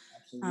husband.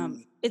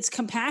 absolutely. It's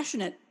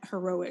compassionate,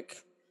 heroic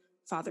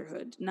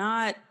fatherhood,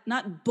 not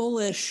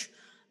bullish,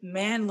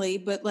 manly,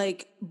 but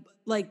like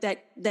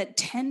that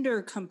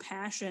tender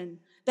compassion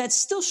that's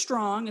still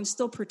strong and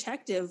still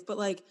protective, but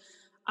like,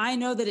 I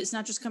know that it's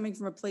not just coming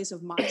from a place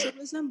of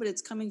machoism, but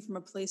it's coming from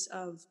a place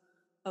of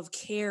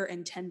care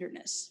and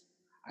tenderness.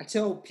 I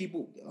tell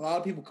people, a lot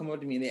of people come up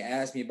to me and they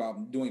ask me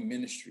about doing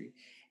ministry.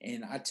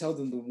 And I tell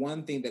them the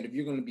one thing, that if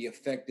you're going to be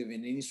effective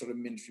in any sort of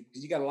ministry,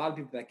 because you got a lot of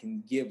people that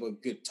can give a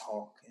good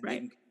talk, and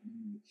right.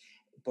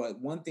 But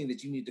one thing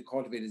that you need to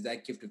cultivate is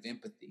that gift of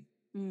empathy.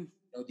 You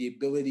know, the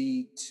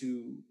ability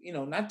to, you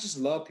know, not just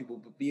love people,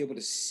 but be able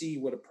to see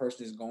what a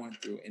person is going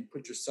through and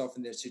put yourself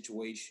in their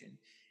situation,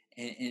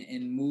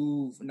 and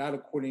move not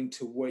according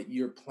to what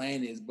your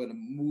plan is, but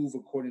move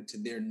according to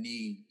their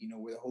need. You know,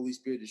 where the Holy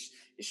Spirit is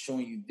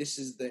showing you this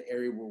is the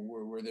area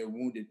where they're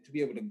wounded, to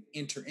be able to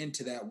enter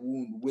into that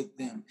wound with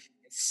them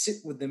and sit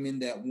with them in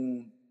that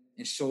wound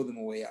and show them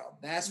a way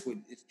out. That's what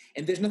it's,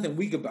 and there's nothing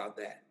weak about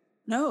that.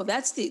 No,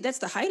 that's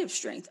the height of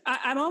strength.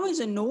 I'm always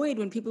annoyed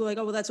when people are like,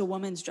 oh, well, that's a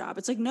woman's job.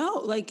 It's like, no,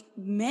 like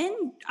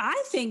men,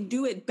 I think,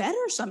 do it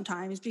better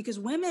sometimes, because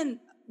women,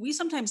 we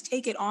sometimes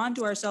take it on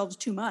to ourselves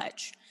too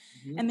much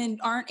and then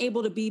aren't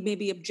able to be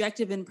maybe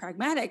objective and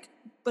pragmatic.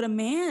 But a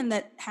man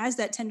that has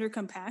that tender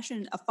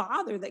compassion, a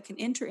father that can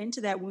enter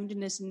into that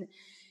woundedness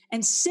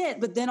and sit,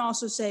 but then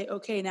also say,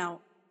 okay, now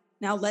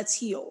let's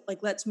heal. Like,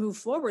 let's move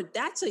forward.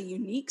 That's a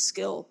unique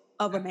skill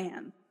of a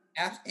man.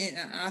 And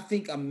I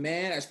think a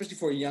man, especially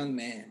for a young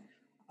man,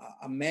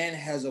 a man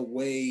has a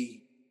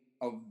way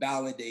of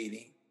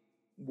validating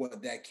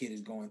what that kid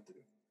is going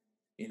through.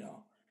 You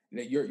know,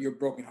 that you're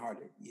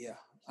brokenhearted. Yeah,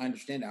 I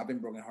understand that. I've been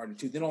brokenhearted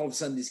too. Then all of a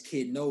sudden, this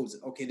kid knows,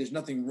 okay, there's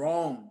nothing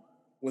wrong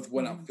with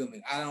what I'm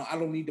feeling. I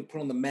don't need to put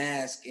on the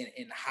mask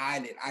and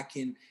hide it. I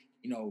can,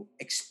 you know,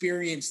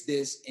 experience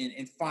this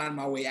and find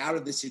my way out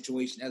of this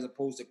situation, as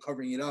opposed to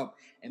covering it up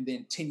and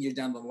then 10 years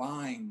down the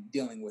line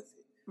dealing with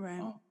it.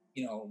 Right.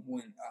 You know,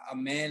 when a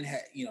man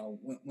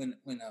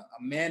when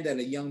a man that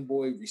a young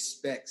boy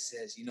respects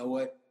says, you know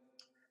what,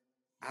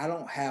 I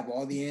don't have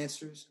all the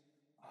answers,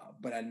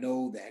 but I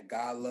know that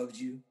God loves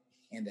you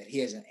and that he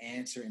has an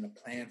answer and a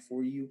plan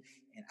for you.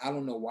 And I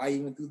don't know why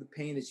you went through the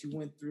pain that you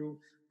went through,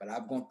 but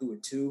I've gone through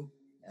it too.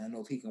 And I know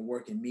if he can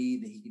work in me,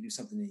 then he can do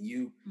something in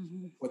you.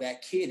 For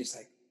that kid, it's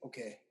like,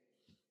 okay,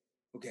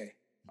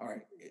 all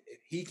right.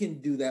 If he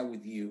can do that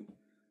with you,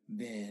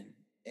 then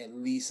at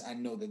least I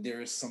know that there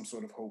is some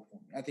sort of hope for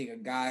me. I think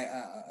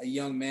a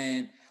young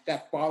man,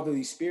 that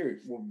fatherly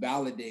spirit will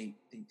validate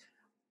things.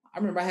 I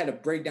remember I had a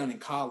breakdown in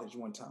college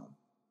one time,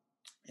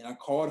 and I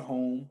called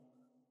home.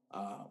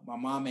 My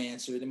mom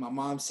answered, and my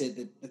mom said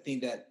that the thing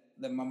that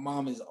my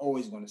mom is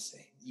always going to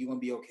say: "You're gonna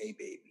be okay,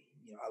 baby.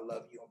 You know, I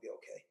love you. You're gonna be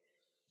okay."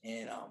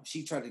 And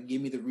she tried to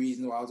give me the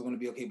reason why I was going to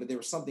be okay, but there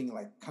was something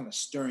like kind of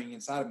stirring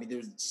inside of me. There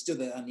was still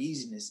that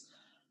uneasiness.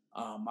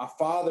 My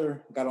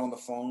father got on the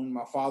phone.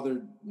 My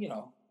father, you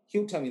know,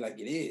 he'll tell me like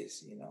it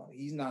is. You know,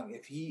 he's not.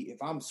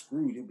 If I'm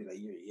screwed, he'll be like,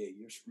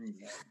 you're screwed,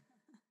 man.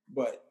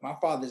 But my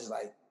father's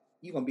like,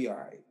 you're gonna be all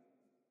right.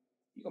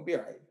 You're gonna be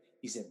all right.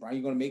 He said, Brian,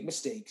 you're gonna make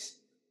mistakes,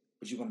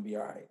 but you're gonna be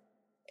all right.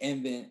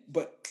 and then,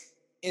 but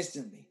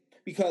instantly,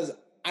 because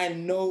I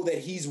know that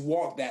he's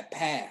walked that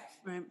path.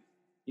 Right.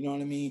 You know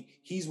what I mean?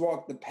 He's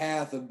walked the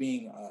path of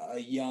being a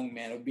young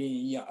man, of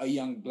being a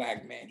young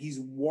black man. He's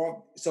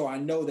walked, so I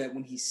know that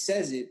when he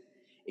says it,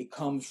 it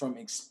comes from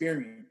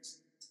experience.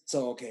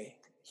 So, okay,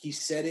 he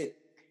said it.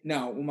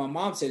 Now, when my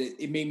mom said it,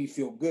 it made me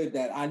feel good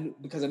that I knew,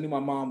 because I knew my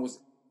mom was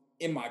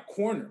in my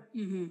corner.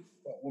 Mm-hmm.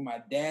 But when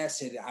my dad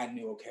said it, I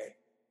knew, okay,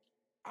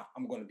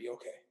 I'm going to be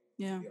okay.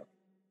 Yeah.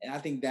 And I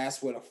think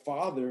that's what a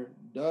father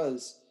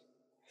does.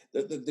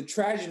 The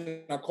tragedy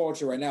in our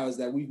culture right now is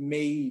that we've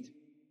made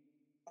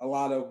a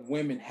lot of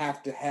women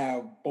have to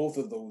have both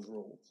of those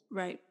roles.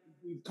 Right.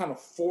 We've kind of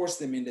forced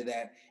them into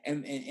that.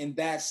 And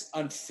that's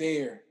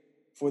unfair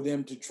for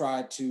them to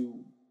try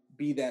to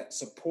be that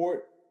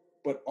support,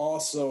 but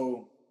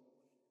also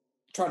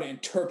try to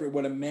interpret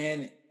what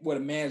a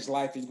man's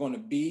life is going to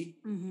be,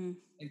 mm-hmm.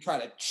 and try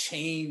to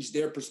change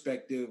their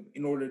perspective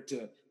in order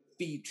to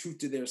feed truth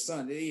to their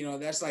son. You know,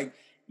 that's like,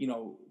 you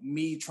know,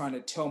 me trying to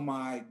tell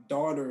my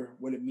daughter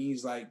what it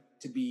means like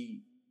to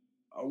be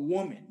a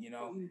woman, you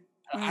know. Mm-hmm.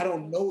 I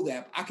don't know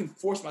that. I can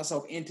force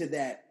myself into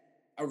that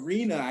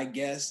arena, I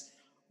guess,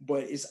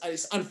 but it's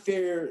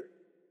unfair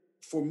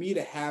for me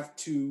to have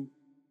to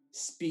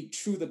speak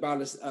truth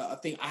about a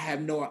thing I have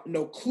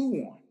no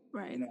clue on,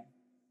 right? You know,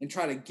 and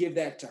try to give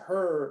that to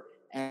her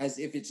as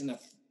if it's an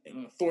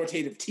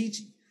authoritative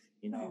teaching,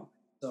 you know. Right.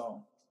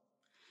 So,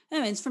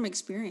 I mean, it's from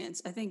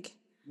experience. I think.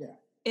 Yeah.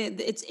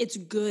 It's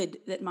good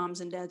that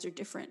moms and dads are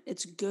different.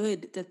 It's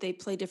good that they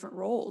play different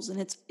roles, and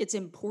it's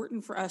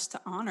important for us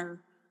to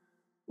honor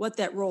what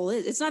that role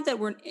is. It's not that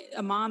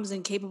a mom's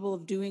incapable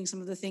of doing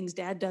some of the things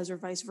dad does or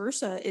vice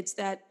versa. It's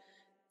that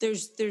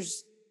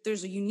there's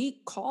a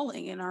unique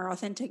calling in our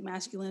authentic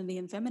masculinity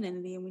and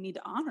femininity, and we need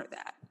to honor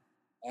that.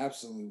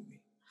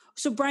 Absolutely.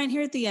 So, Brian,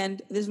 here at the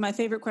end, this is my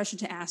favorite question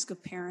to ask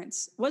of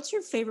parents. What's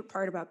your favorite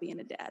part about being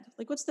a dad?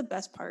 Like, what's the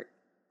best part?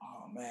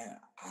 Oh man,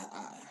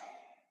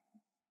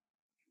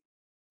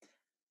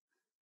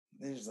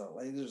 there's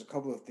a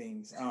couple of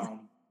things.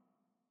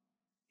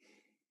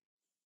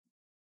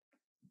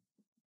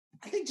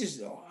 I think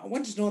I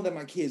want to know that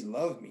my kids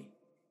love me.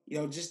 You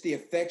know, just the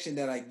affection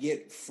that I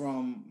get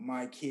from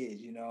my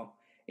kids. You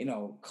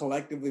know,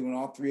 collectively when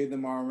all three of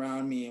them are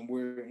around me and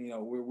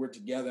we're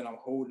together and I'm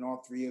holding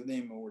all three of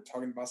them and we're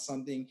talking about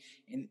something,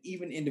 and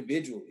even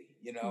individually,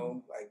 you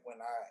know, like when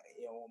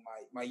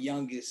my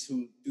youngest,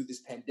 who through this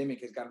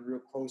pandemic has gotten real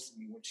close to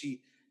me, when she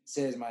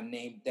says my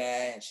name,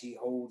 Dad, and she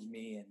holds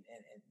me and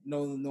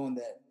knowing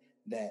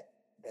that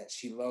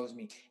she loves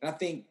me. And I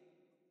think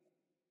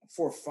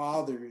for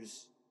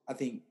fathers, I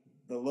think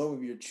the love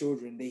of your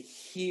children, they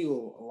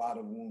heal a lot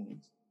of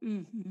wounds.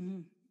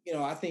 Mm-hmm. You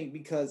know, I think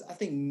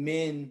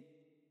men,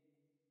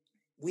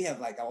 we have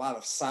like a lot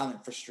of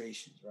silent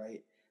frustrations,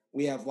 right?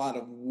 We have a lot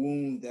of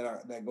wounds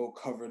that go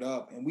covered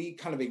up, and we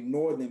kind of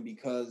ignore them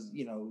because,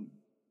 you know,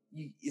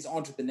 it's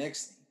on to the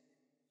next thing.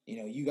 You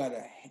know, you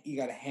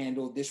gotta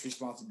handle this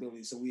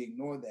responsibility. So we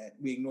ignore that.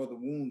 We ignore the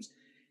wounds.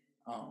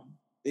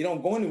 They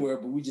don't go anywhere,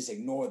 but we just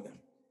ignore them.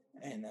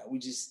 And we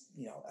just,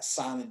 you know, a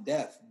silent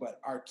death. But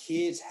our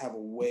kids have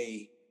a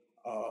way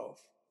of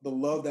the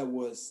love that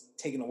was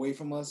taken away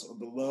from us, or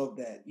the love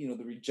that, you know,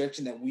 the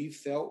rejection that we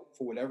felt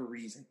for whatever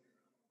reason.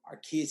 Our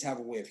kids have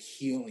a way of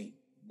healing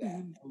that,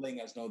 and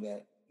letting us know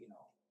that, you know,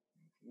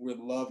 we're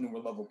loved and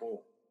we're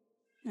lovable.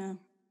 Yeah,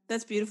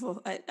 that's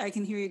beautiful. I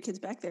can hear your kids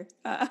back there.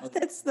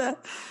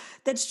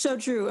 That's so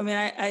true. I mean,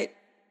 I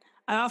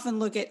often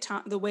look at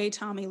the way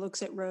Tommy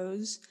looks at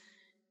Rose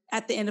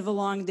at the end of a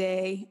long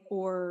day,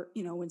 or,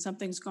 you know, when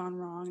something's gone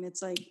wrong, and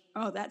it's like,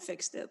 oh, that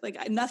fixed it.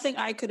 Like nothing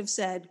I could have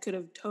said could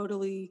have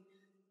totally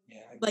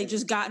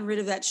just gotten rid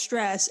of that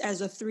stress, as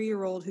a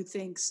 3-year-old who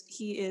thinks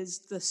he is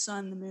the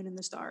sun, the moon, and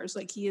the stars.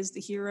 Like he is the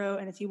hero.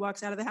 And if he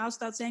walks out of the house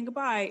without saying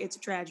goodbye, it's a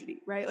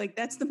tragedy, right? Like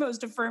that's the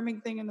most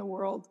affirming thing in the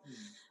world.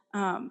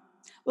 Well,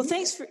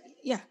 thanks for,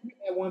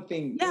 one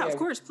thing. Yeah, of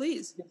course,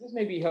 please. This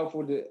may be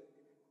helpful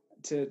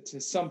to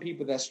some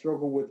people that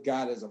struggle with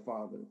God as a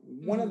father.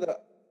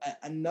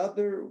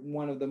 Another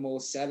one of the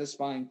most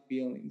satisfying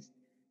feelings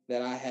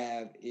that I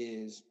have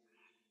is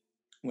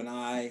when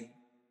I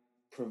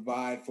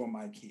provide for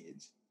my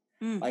kids.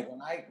 Like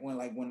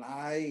when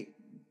I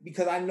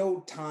because I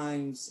know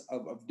times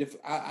of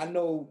different. I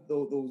know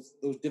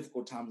those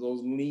difficult times,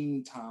 those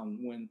lean times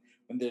when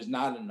there's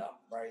not enough,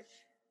 right?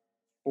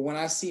 But when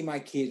I see my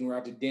kids and we're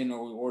out to dinner,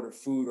 or we order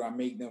food, or I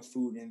make them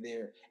food, and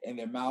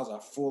their mouths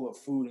are full of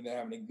food and they're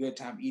having a good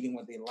time eating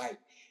what they like,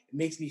 it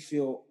makes me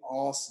feel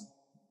awesome.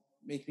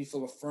 Makes me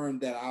feel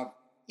affirmed that I've,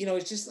 you know,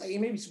 it's just like, it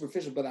may be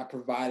superficial, but I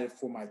provided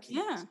for my kids.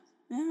 Yeah.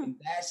 And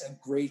that's a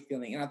great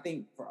feeling. And I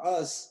think for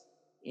us,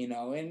 you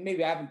know, and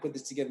maybe I haven't put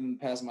this together in the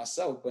past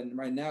myself, but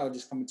right now it's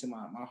just coming to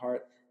my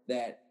heart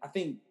that I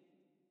think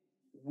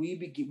we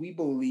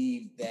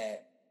believe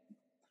that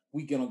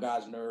we get on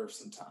God's nerves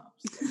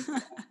sometimes.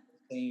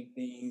 Same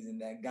things,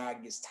 and that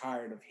God gets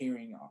tired of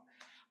hearing all.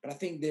 But I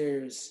think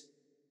there's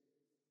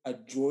a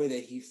joy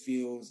that he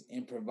feels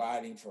in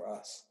providing for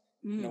us.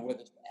 You know, whether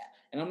it's,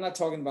 and I'm not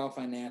talking about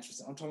financial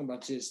stuff. I'm talking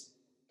about just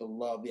the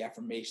love, the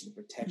affirmation,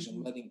 the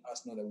protection, letting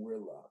us know that we're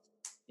loved.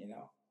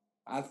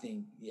 I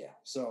think,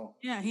 So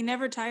yeah, he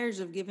never tires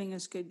of giving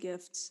us good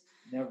gifts.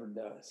 Never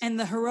does. And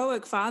the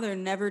heroic father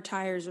never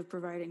tires of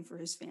providing for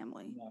his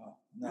family.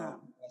 No.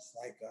 That's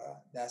like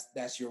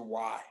that's your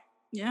why.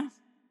 Yeah,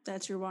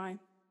 that's your why.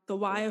 The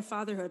why of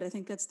fatherhood. I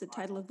think that's the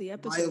title of the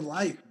episode. Why of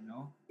life,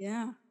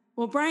 Yeah.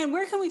 Well, Brian,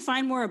 where can we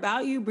find more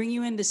about you? Bring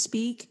you in to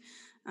speak?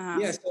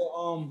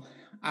 So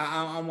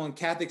I'm on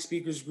Catholic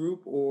Speakers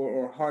Group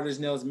or Hard as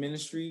Nails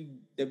Ministry,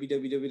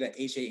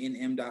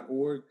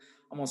 www.hanm.org.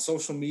 I'm on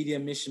social media,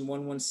 Mission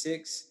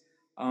 116.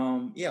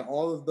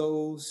 All of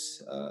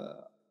those,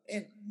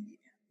 and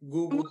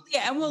Google.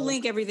 And we'll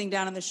link everything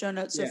down in the show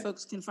notes so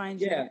folks can find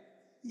you.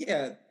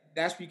 Yeah,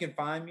 that's where you can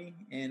find me.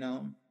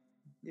 And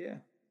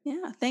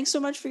Yeah, thanks so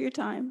much for your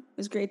time. It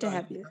was great to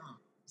have you.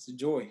 It's a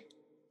joy.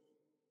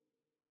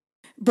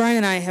 Brian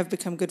and I have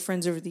become good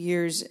friends over the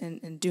years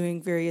and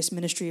doing various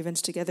ministry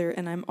events together,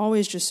 and I'm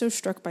always just so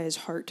struck by his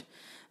heart,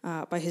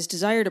 by his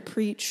desire to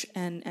preach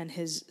and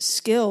his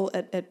skill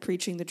at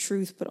preaching the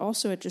truth, but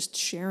also at just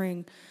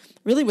sharing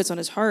really what's on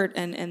his heart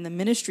and the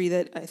ministry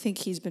that I think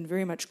he's been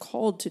very much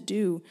called to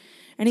do.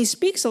 And he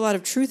speaks a lot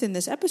of truth in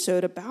this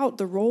episode about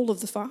the role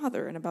of the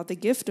father and about the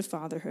gift of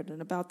fatherhood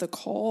and about the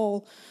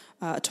call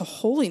to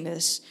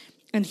holiness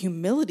and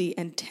humility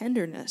and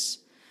tenderness.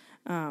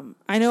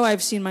 I know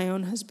I've seen my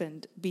own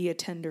husband be a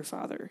tender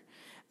father,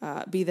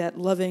 be that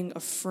loving,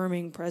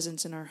 affirming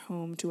presence in our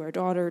home to our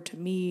daughter, to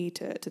me,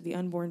 to the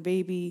unborn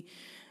baby.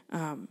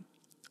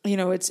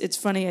 It's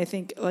funny. I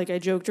think, like I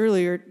joked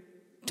earlier,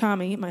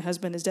 Tommy, my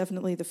husband, is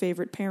definitely the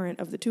favorite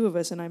parent of the two of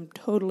us, and I'm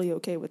totally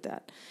okay with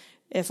that.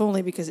 If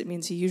only because it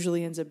means he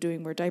usually ends up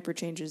doing more diaper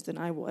changes than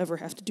I will ever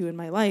have to do in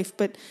my life.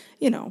 But,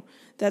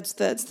 that's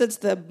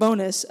the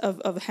bonus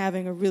of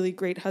having a really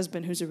great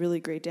husband who's a really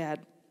great dad.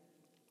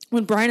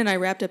 When Brian and I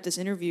wrapped up this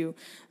interview,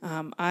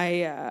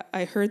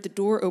 I heard the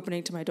door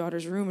opening to my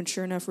daughter's room, and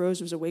sure enough,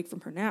 Rose was awake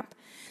from her nap.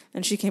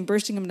 And she came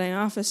bursting into my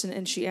office,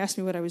 and she asked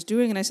me what I was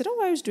doing, and I said,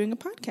 I was doing a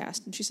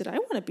podcast. And she said, I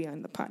want to be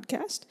on the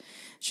podcast.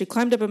 She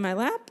climbed up in my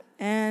lap,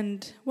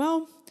 and,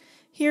 well,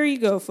 here you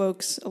go,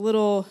 folks. A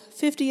little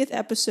 50th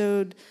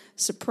episode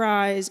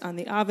surprise on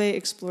the Ave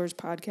Explores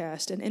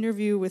podcast, an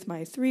interview with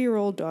my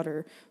 3-year-old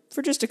daughter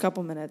for just a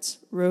couple minutes,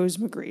 Rose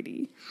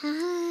McGrady.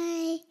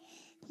 Hi.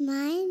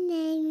 My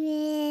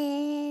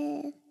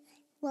name is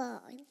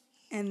Ron.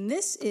 And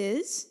this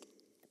is?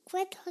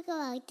 We're talking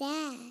about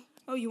Dad.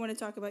 Oh, you want to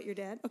talk about your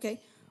dad?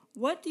 Okay.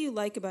 What do you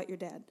like about your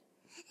dad?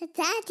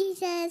 Daddy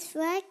says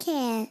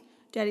working.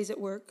 Daddy's at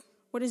work.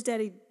 What does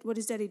Daddy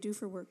do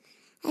for work?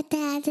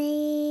 Daddy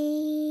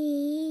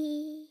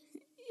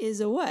is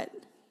a what?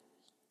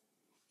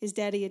 Is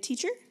Daddy a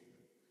teacher?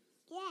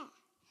 Yeah.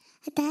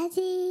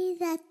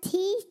 Daddy's a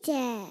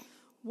teacher.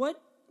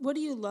 What do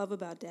you love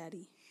about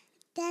Daddy?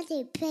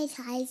 Daddy plays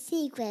hide and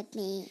seek with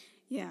me.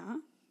 Yeah.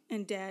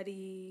 And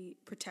Daddy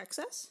protects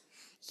us?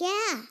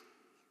 Yeah.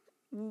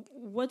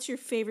 What's your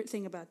favorite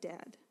thing about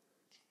Dad?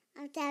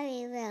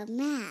 Daddy wears a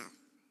mask.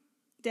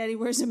 Daddy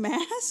wears a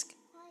mask?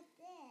 Like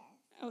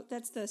this. Oh,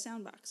 that's the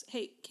sound box.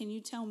 Hey, can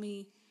you tell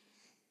me,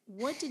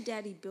 what did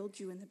Daddy build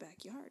you in the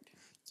backyard?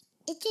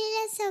 It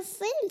is a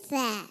swing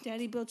set.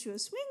 Daddy built you a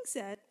swing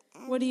set.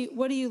 What do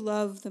you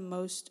love the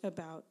most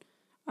about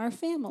our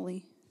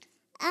family?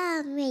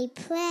 We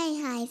play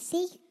hide and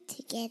seek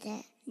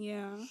together.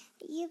 Yeah.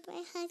 You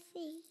play hide and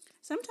seek?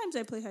 Sometimes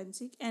I play hide and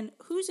seek. And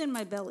who's in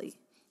my belly?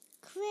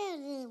 Claire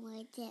is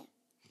right there.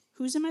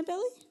 Who's in my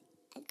belly?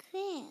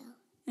 Claire.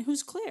 And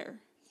who's Claire?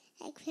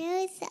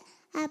 Claire is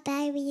a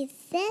baby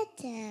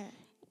sister.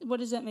 What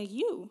does that make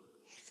you?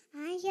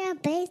 I'm your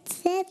big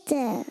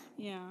sister.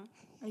 Yeah.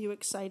 Are you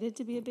excited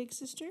to be a big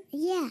sister?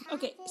 Yeah.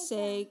 Okay,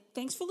 say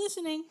thanks for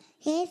listening.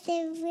 Here's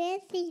the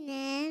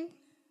listening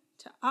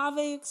to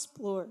Ave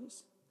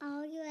Explores.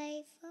 Are you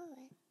ready for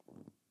it?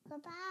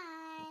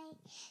 Goodbye.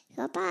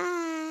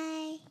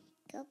 Goodbye.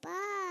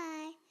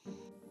 Goodbye.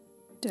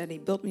 Daddy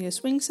built me a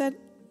swing set.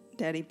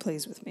 Daddy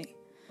plays with me.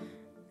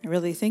 I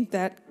really think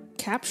that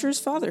captures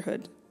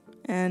fatherhood.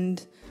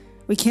 And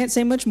we can't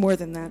say much more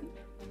than that.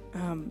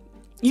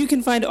 You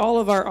can find all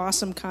of our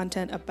awesome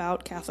content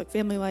about Catholic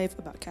family life,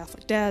 about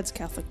Catholic dads,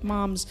 Catholic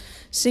moms,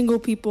 single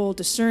people,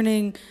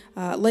 discerning,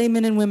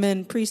 laymen and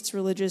women, priests,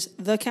 religious,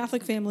 the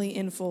Catholic family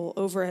in full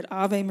over at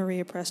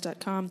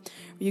AveMariaPress.com, where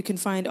you can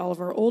find all of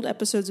our old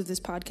episodes of this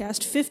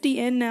podcast, 50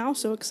 in now,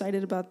 so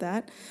excited about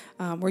that,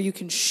 where you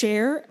can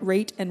share,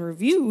 rate, and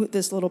review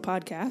this little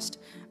podcast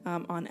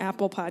on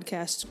Apple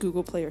Podcasts,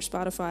 Google Play, or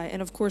Spotify,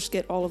 and of course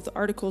get all of the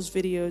articles,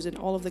 videos, and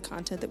all of the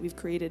content that we've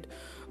created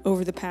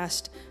over the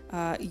past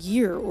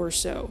year or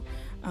so.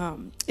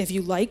 If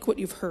you like what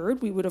you've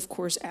heard, we would of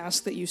course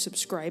ask that you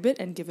subscribe it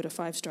and give it a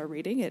 5-star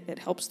rating. It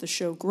helps the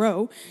show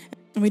grow.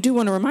 And we do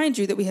want to remind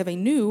you that we have a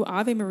new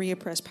Ave Maria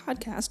Press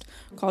podcast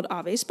called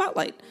Ave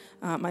Spotlight.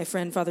 My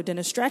friend Father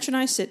Dennis Stratch and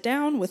I sit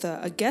down with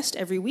a guest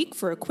every week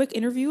for a quick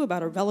interview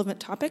about a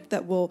relevant topic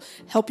that will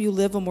help you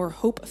live a more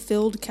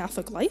hope-filled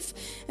Catholic life.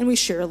 And we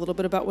share a little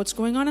bit about what's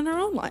going on in our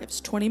own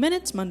lives. 20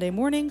 minutes, Monday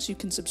mornings. You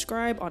can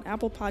subscribe on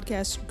Apple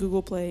Podcasts,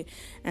 Google Play,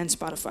 and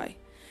Spotify.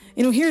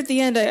 Here at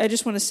the end, I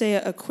just want to say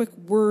a quick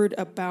word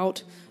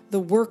about the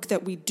work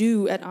that we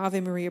do at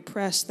Ave Maria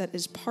Press that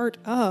is part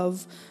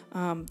of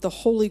the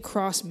Holy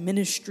Cross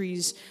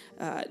Ministries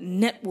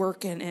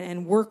network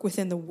and work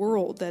within the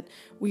world, that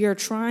we are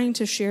trying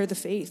to share the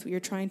faith. We are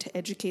trying to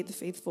educate the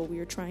faithful. We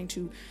are trying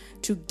to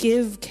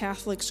give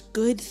Catholics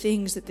good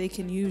things that they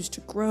can use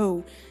to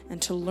grow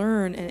and to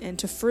learn and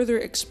to further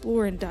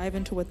explore and dive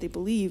into what they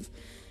believe.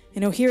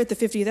 Here at the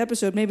 50th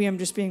episode, maybe I'm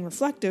just being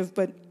reflective,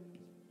 but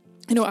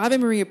Ave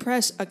Maria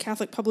Press, a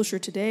Catholic publisher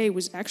today,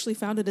 was actually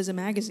founded as a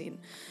magazine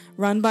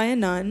run by a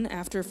nun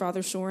after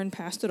Father Soren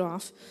passed it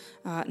off,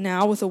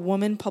 now with a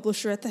woman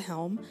publisher at the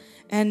helm.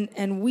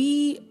 And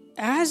we,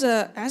 as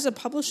a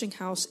publishing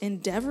house,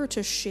 endeavor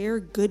to share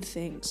good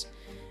things.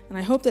 And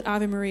I hope that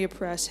Ave Maria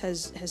Press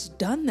has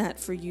done that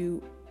for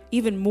you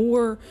even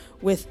more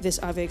with this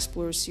Ave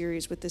Explorers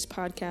series, with this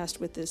podcast,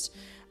 with this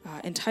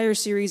entire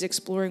series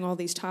exploring all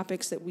these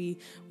topics that we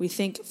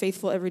think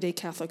faithful everyday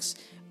Catholics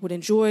would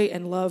enjoy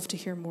and love to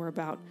hear more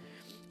about.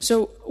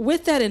 So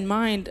with that in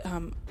mind,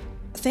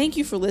 thank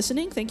you for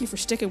listening. Thank you for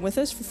sticking with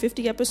us for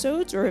 50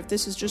 episodes, or if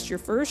this is just your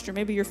first or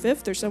maybe your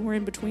fifth or somewhere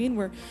in between,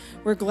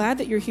 we're glad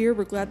that you're here.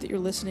 We're glad that you're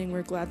listening.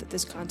 We're glad that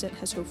this content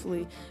has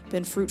hopefully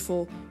been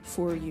fruitful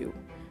for you.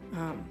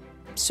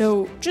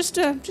 So just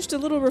a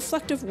little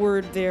reflective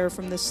word there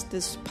from this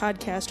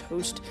podcast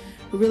host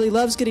who really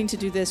loves getting to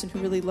do this and who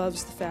really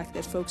loves the fact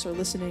that folks are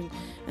listening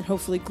and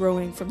hopefully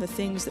growing from the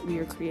things that we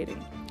are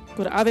creating.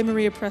 Go to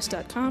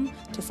AveMariaPress.com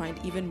to find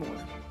even more.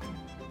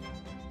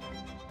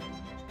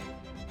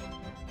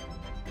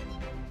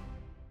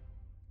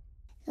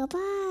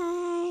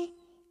 Goodbye.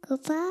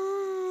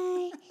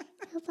 Goodbye.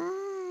 Goodbye.